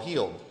they're all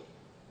healed.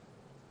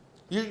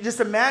 You just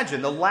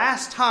imagine, the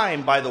last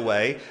time, by the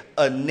way,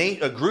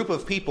 a group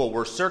of people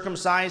were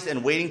circumcised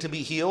and waiting to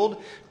be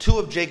healed, 2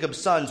 of Jacob's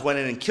sons went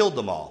in and killed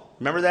them all.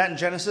 Remember that in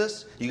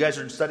Genesis? You guys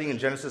are studying in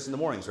Genesis in the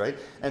mornings, right?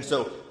 And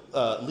so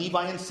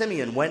Levi and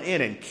Simeon went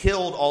in and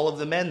killed all of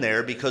the men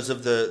there because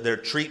of their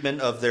treatment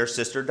of their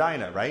sister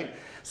Dinah, right?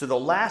 So the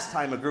last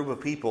time a group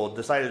of people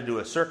decided to do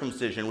a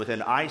circumcision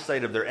within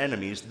eyesight of their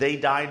enemies, they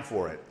died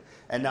for it.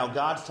 And now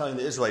God's telling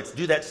the Israelites,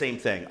 do that same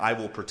thing. I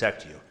will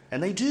protect you.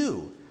 And they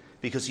do,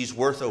 because he's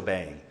worth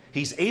obeying.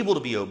 He's able to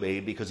be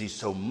obeyed because he's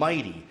so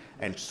mighty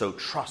and so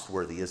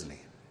trustworthy, isn't he?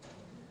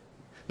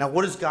 Now,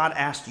 what has God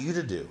asked you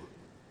to do?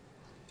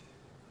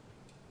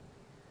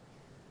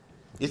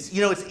 It's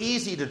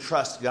easy to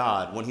trust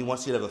God when he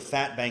wants you to have a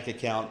fat bank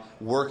account,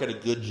 work at a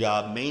good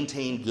job,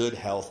 maintain good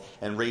health,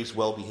 and raise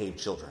well-behaved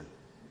children.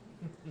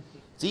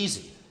 It's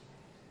easy.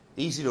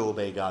 Easy to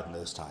obey God in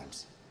those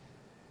times.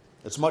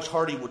 It's much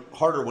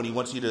harder when he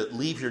wants you to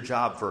leave your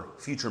job for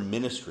future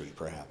ministry,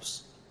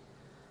 perhaps.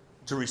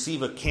 To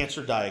receive a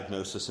cancer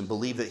diagnosis and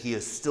believe that he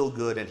is still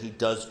good and he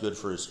does good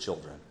for his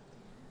children.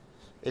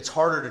 It's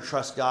harder to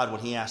trust God when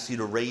he asks you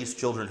to raise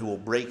children who will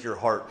break your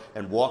heart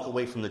and walk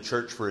away from the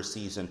church for a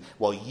season,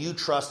 while you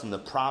trust in the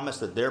promise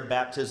that their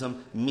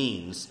baptism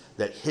means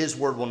that his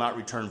word will not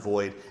return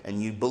void,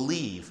 and you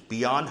believe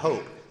beyond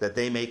hope that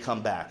they may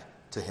come back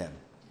to him.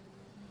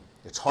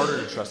 It's harder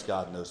to trust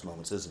God in those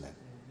moments, isn't it?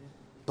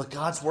 But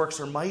God's works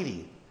are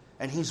mighty,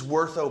 and he's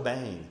worth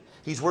obeying.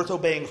 He's worth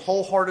obeying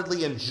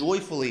wholeheartedly and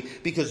joyfully,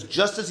 because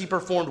just as he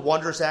performed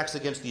wondrous acts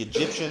against the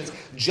Egyptians,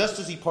 just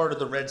as he parted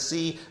the Red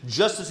Sea,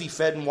 just as he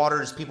fed and watered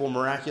his people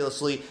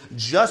miraculously,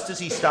 just as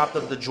he stopped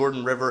up the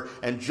Jordan River,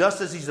 and just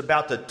as he's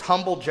about to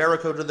tumble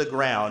Jericho to the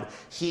ground,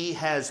 he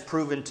has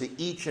proven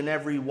to each and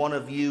every one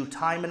of you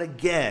time and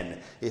again,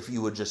 if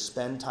you would just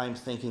spend time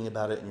thinking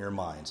about it in your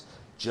minds,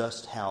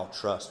 just how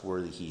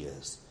trustworthy he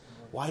is.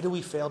 Why do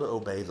we fail to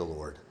obey the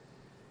Lord?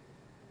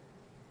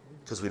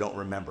 Because we don't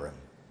remember him.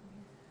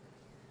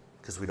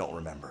 Because we don't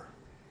remember.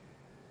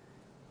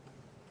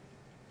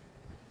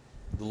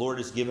 The Lord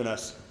has given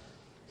us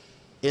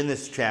in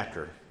this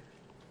chapter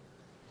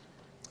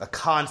a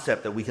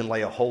concept that we can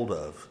lay a hold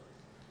of,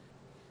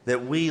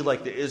 that we,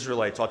 like the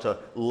Israelites, ought to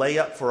lay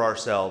up for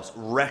ourselves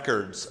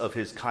records of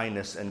his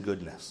kindness and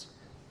goodness.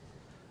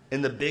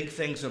 In the big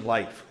things in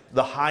life,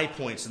 the high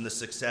points and the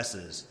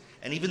successes,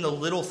 and even the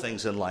little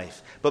things in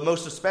life, but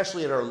most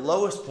especially at our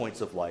lowest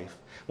points of life,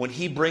 when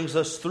he brings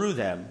us through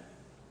them,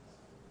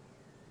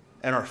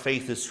 and our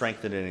faith is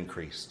strengthened and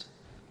increased.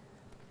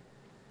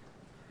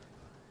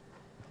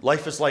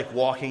 Life is like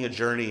walking a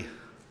journey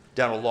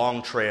down a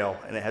long trail,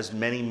 and it has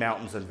many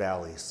mountains and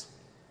valleys.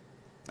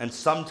 And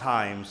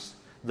sometimes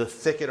the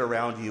thicket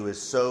around you is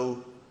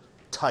so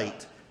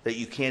tight that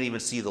you can't even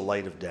see the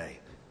light of day.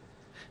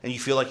 And you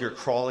feel like you're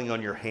crawling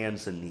on your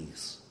hands and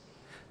knees.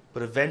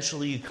 But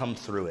eventually you come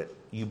through it.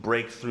 You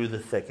break through the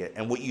thicket.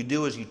 And what you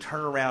do is you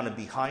turn around, and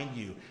behind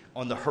you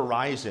on the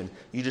horizon,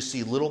 you just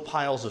see little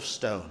piles of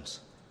stones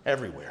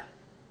everywhere.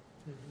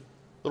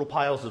 Little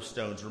piles of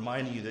stones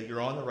reminding you that you're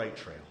on the right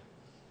trail,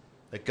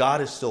 that God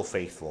is still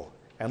faithful.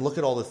 And look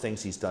at all the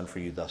things he's done for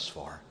you thus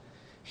far.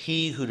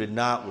 He who did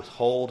not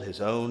withhold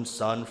his own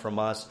Son from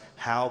us,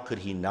 how could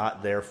he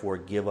not therefore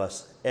give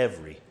us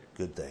every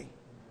good thing?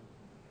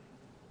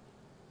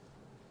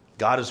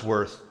 God is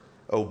worth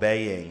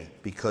obeying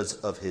because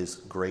of his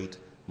great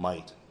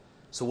might.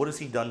 So what has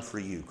he done for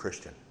you,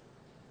 Christian?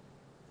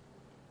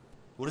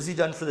 What has he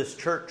done for this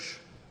church?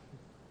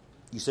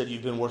 You said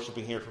you've been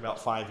worshiping here for about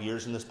 5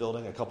 years in this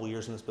building, a couple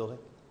years in this building.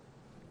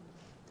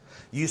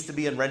 You used to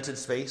be in rented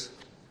space.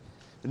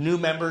 New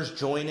members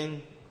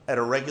joining at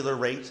a regular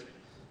rate.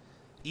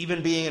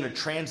 Even being in a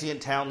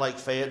transient town like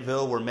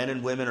Fayetteville, where men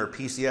and women are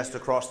PCSed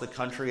across the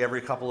country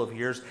every couple of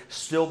years,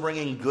 still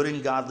bringing good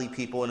and godly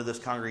people into this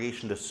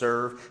congregation to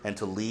serve and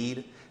to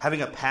lead.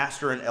 Having a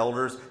pastor and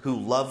elders who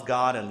love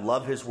God and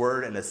love his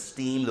word and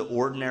esteem the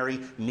ordinary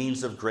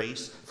means of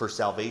grace for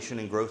salvation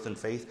and growth in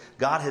faith.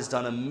 God has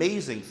done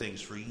amazing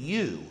things for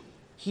you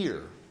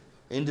here,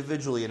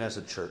 individually and as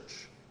a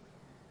church.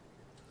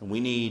 And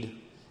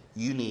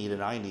you need,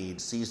 and I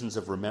need seasons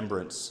of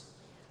remembrance.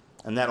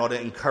 And that ought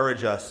to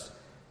encourage us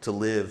to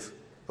live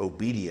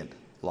obedient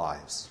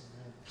lives.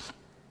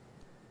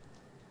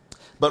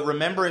 But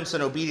remembrance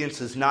and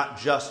obedience is not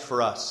just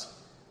for us.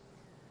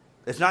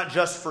 It's not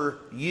just for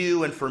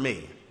you and for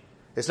me.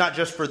 It's not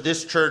just for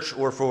this church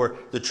or for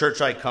the church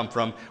I come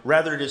from.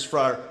 Rather, it is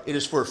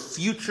for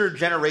future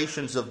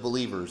generations of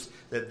believers,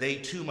 that they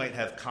too might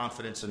have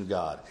confidence in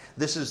God.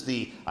 This is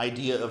the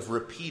idea of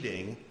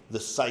repeating the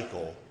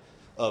cycle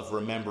of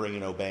remembering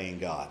and obeying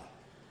God.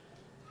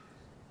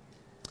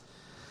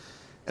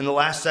 In the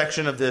last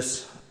section of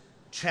this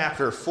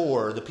chapter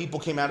 4, the people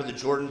came out of the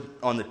Jordan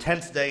on the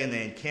 10th day, and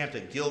they encamped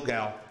at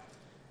Gilgal.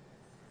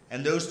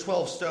 And those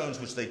 12 stones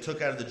which they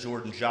took out of the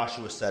Jordan,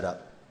 Joshua set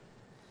up.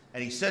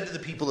 And he said to the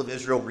people of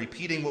Israel,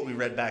 repeating what we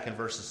read back in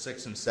verses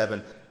 6 and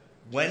 7,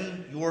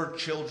 when your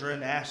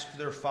children ask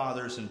their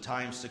fathers in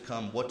times to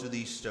come, what do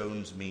these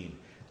stones mean?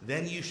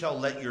 Then you shall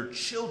let your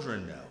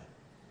children know,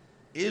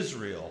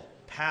 Israel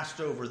passed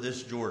over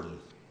this Jordan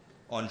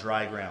on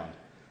dry ground.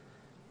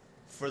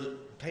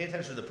 Pay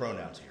attention to the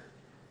pronouns here.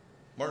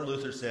 Martin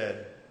Luther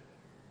said,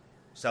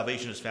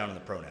 salvation is found in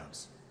the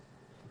pronouns.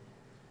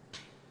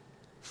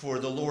 For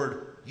the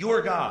Lord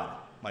your God,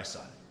 my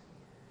son,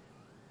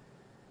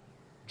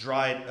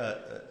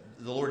 the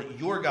Lord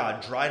your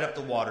God dried up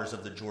the waters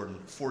of the Jordan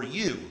for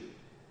you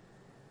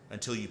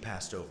until you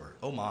passed over.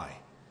 Oh my.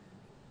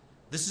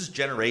 This is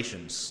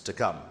generations to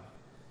come.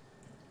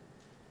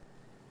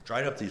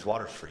 Dried up these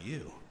waters for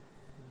you.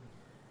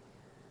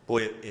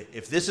 Boy,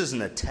 if this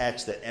isn't a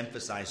text that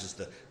emphasizes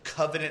the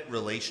covenant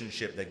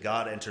relationship that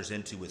God enters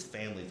into with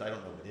families, I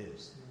don't know what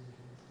is.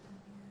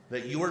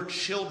 That your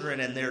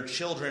children and their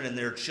children and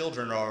their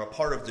children are a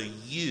part of the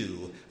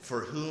you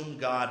for whom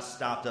God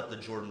stopped up the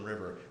Jordan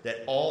River,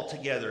 that all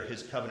together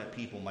his covenant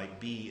people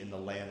might be in the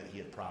land that he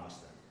had promised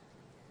them.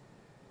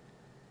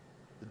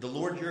 The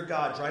Lord your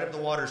God dried up the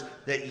waters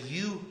that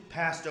you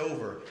passed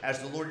over, as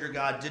the Lord your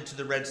God did to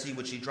the Red Sea,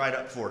 which he dried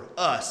up for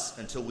us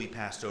until we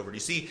passed over. Do you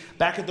see,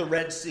 back at the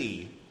Red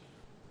Sea,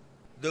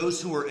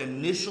 those who were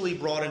initially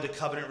brought into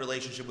covenant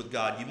relationship with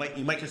God,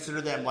 you might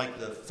consider them like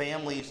the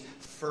family's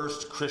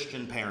first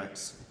Christian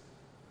parents.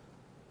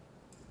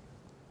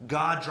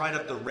 God dried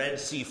up the Red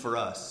Sea for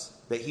us,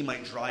 that he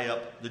might dry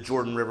up the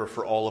Jordan River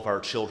for all of our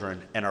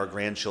children and our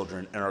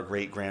grandchildren and our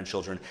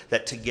great-grandchildren,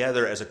 that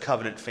together as a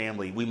covenant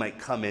family we might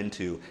come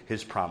into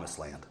his promised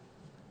land.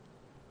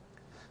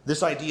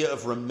 This idea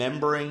of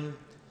remembering,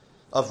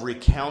 of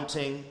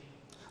recounting,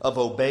 of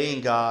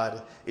obeying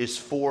God is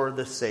for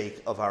the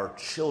sake of our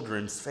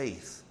children's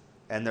faith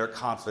and their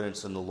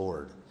confidence in the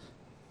Lord.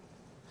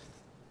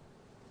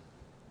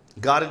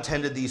 God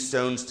intended these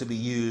stones to be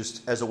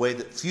used as a way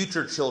that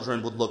future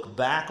children would look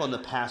back on the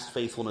past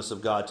faithfulness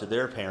of God to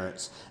their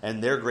parents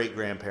and their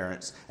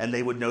great-grandparents, and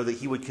they would know that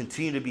he would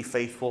continue to be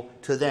faithful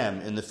to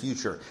them in the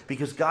future,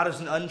 because God is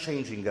an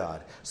unchanging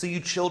God. So you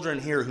children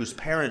here whose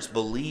parents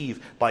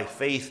believe by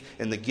faith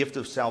in the gift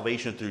of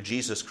salvation through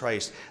Jesus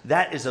Christ,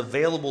 that is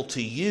available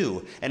to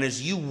you. And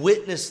as you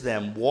witness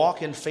them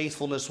walk in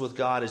faithfulness with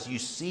God, as you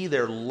see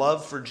their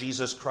love for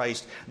Jesus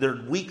Christ,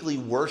 their weekly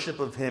worship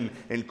of him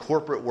in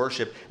corporate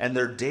worship, and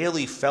their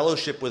daily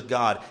fellowship with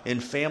God in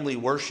family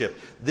worship,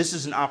 this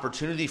is an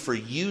opportunity for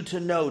you to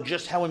know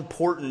just how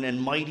important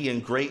and mighty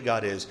and great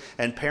God is.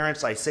 And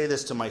parents, I say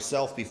this to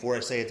myself before I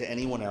say it to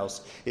anyone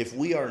else. If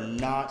we are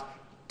not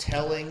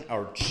telling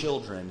our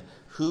children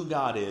who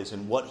God is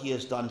and what he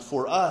has done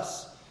for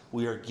us,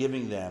 we are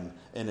giving them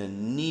an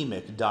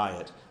anemic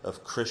diet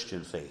of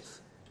Christian faith.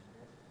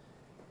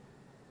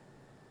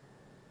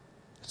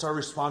 It's our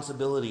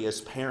responsibility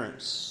as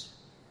parents,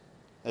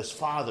 as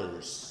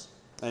fathers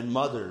and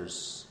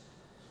mothers,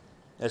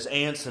 as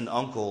aunts and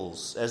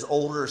uncles, as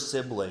older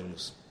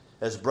siblings,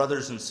 as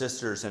brothers and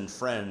sisters and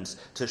friends,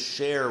 to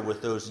share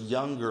with those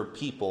younger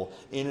people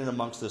in and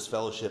amongst this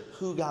fellowship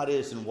who God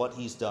is and what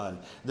he's done.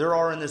 There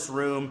are in this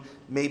room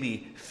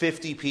maybe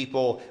 50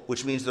 people,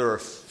 which means there are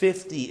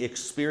 50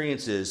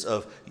 experiences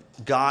of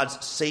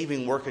God's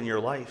saving work in your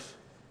life.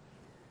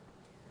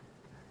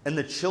 And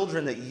the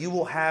children that you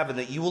will have and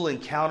that you will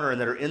encounter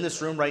and that are in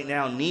this room right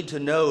now need to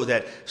know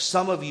that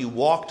some of you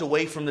walked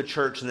away from the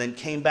church and then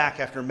came back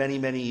after many,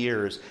 many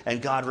years,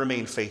 and God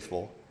remained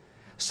faithful.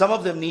 Some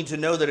of them need to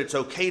know that it's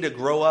okay to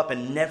grow up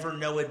and never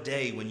know a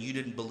day when you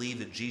didn't believe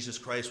that Jesus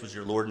Christ was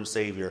your Lord and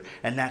Savior,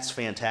 and that's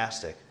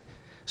fantastic.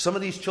 Some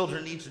of these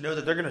children need to know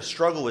that they're going to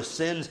struggle with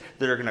sins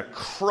that are going to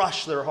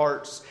crush their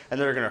hearts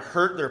and that are going to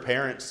hurt their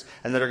parents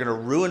and that are going to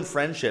ruin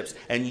friendships.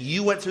 And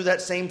you went through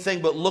that same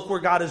thing, but look where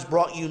God has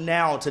brought you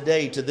now,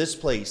 today, to this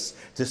place,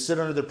 to sit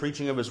under the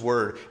preaching of his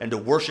word and to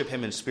worship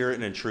him in spirit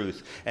and in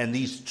truth. And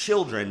these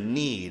children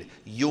need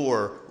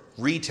your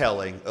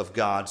retelling of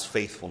God's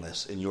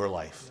faithfulness in your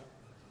life.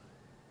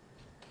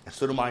 And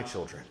so do my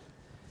children.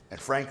 And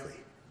frankly,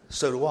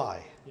 so do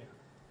I.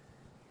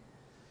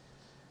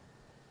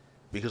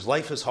 Because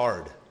life is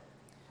hard,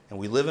 and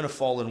we live in a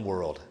fallen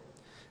world.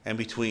 And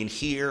between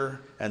here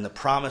and the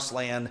promised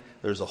land,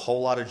 there's a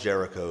whole lot of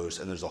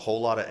Jerichos, and there's a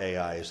whole lot of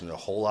Ai's, and a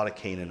whole lot of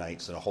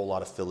Canaanites, and a whole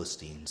lot of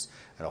Philistines,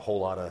 and a whole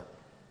lot of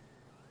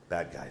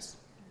bad guys,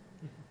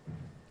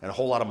 and a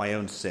whole lot of my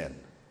own sin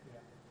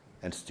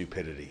and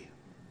stupidity.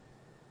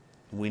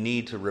 We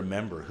need to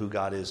remember who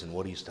God is and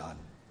what he's done.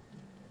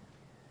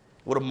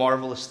 What a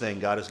marvelous thing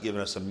God has given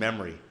us, a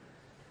memory,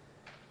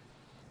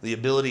 the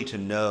ability to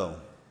know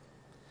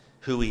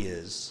who he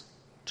is,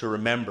 to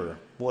remember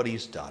what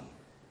he's done.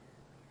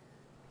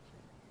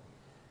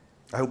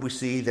 I hope we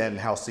see then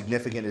how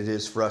significant it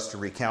is for us to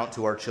recount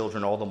to our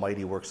children all the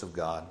mighty works of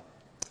God.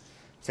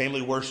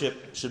 Family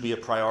worship should be a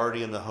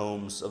priority in the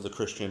homes of the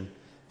Christian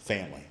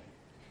family.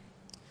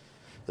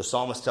 The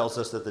psalmist tells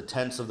us that the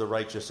tents of the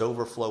righteous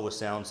overflow with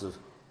sounds of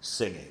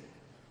singing.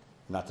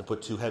 Not to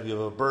put too heavy of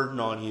a burden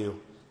on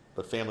you,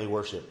 but family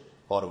worship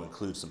ought to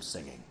include some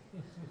singing.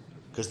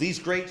 Because these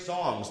great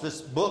songs, this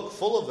book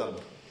full of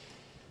them,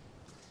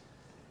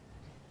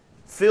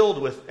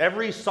 filled with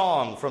every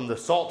song from the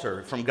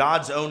Psalter, from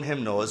God's own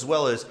hymnal, as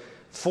well as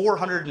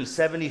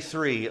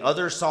 473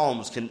 other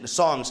songs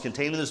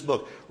contained in this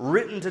book,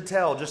 written to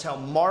tell just how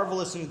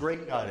marvelous and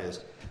great God is.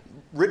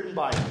 Written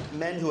by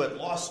men who had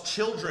lost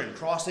children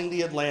crossing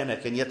the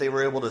Atlantic, and yet they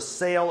were able to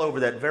sail over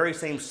that very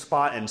same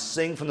spot and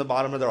sing from the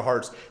bottom of their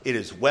hearts, "It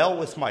is well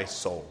with my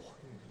soul."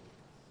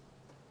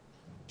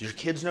 Do your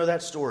kids know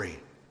that story?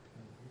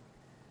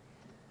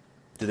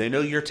 Do they know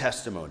your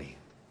testimony?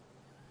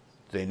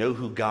 Do they know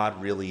who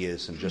God really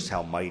is and just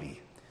how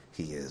mighty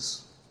he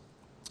is?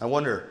 I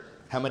wonder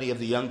how many of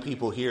the young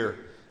people here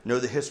know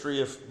the history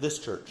of this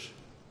church,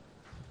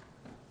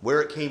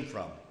 where it came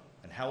from,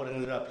 and how it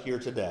ended up here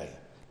today,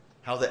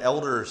 how the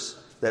elders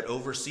that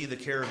oversee the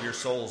care of your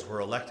souls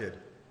were elected,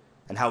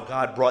 and how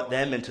God brought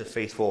them into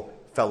faithful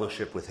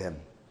fellowship with him,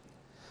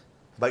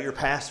 about your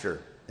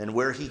pastor and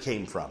where he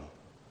came from,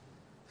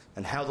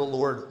 and how the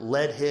Lord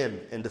led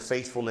him into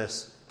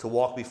faithfulness to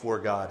walk before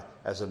God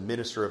as a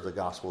minister of the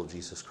gospel of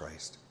Jesus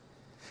Christ.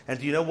 And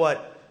do you know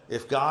what?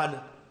 If God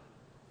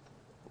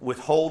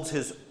withholds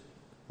his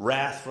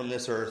wrath from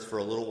this earth for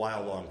a little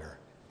while longer,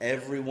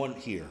 everyone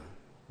here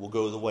will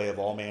go the way of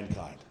all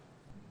mankind.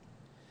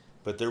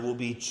 But there will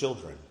be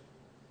children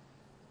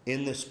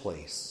in this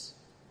place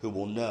who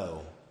will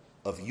know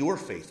of your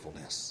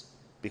faithfulness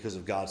because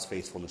of God's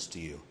faithfulness to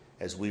you,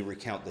 as we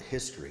recount the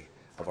history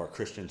of our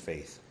Christian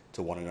faith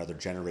to one another,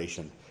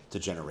 generation to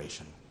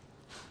generation.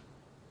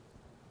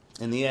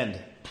 In the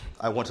end,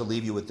 I want to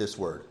leave you with this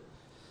word.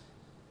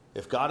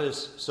 If God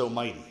is so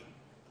mighty,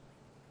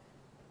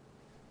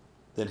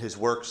 then his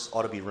works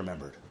ought to be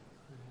remembered.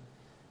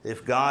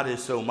 If God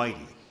is so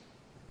mighty,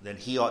 then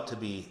he ought to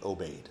be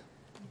obeyed.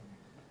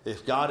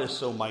 If God is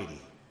so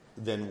mighty,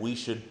 then we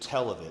should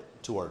tell of it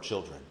to our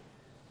children.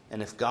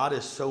 And if God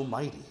is so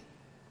mighty,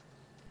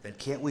 then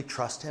can't we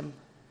trust him?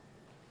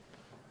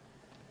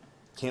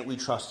 Can't we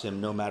trust him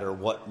no matter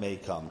what may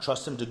come?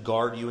 Trust him to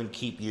guard you and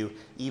keep you,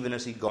 even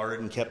as he guarded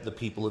and kept the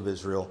people of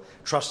Israel.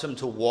 Trust him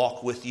to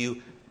walk with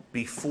you,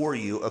 before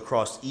you,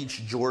 across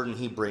each Jordan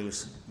he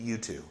brings you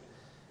to.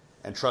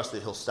 And trust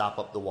that he'll stop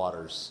up the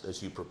waters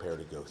as you prepare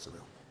to go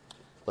through.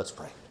 Let's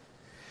pray.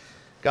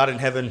 God in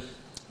heaven,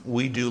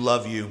 we do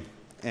love you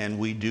and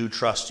we do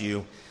trust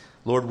you.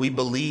 Lord, we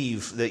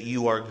believe that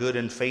you are good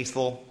and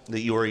faithful,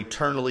 that you are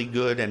eternally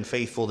good and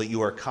faithful, that you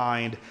are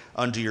kind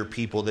unto your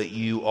people, that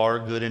you are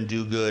good and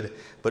do good.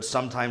 But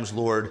sometimes,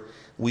 Lord,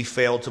 we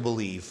fail to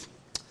believe.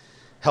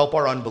 Help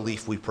our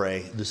unbelief, we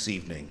pray, this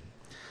evening.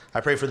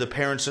 I pray for the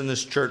parents in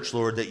this church,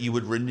 Lord, that you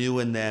would renew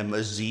in them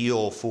a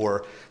zeal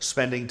for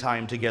spending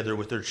time together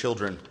with their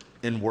children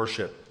in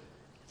worship.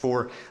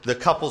 For the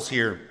couples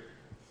here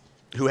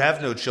who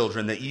have no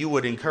children, that you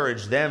would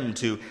encourage them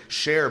to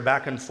share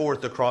back and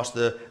forth across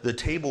the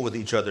table with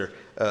each other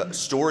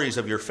stories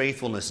of your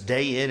faithfulness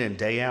day in and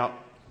day out.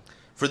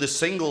 For the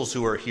singles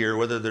who are here,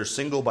 whether they're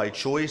single by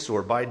choice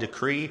or by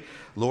decree,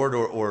 Lord,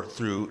 or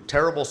through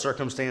terrible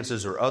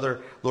circumstances or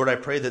other, Lord, I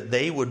pray that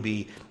they would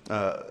be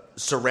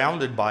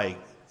surrounded by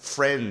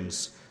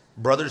friends,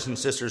 brothers and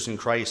sisters in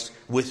Christ,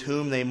 with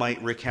whom they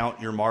might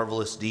recount your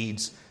marvelous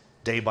deeds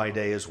day by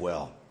day as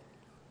well.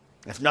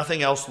 If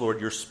nothing else, Lord,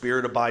 your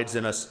Spirit abides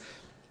in us,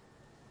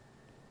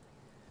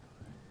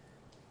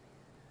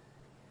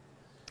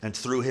 and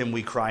through him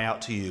we cry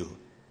out to you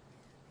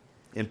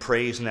in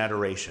praise and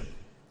adoration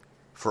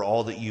for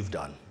all that you've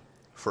done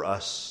for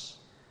us,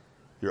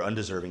 your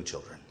undeserving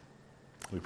children.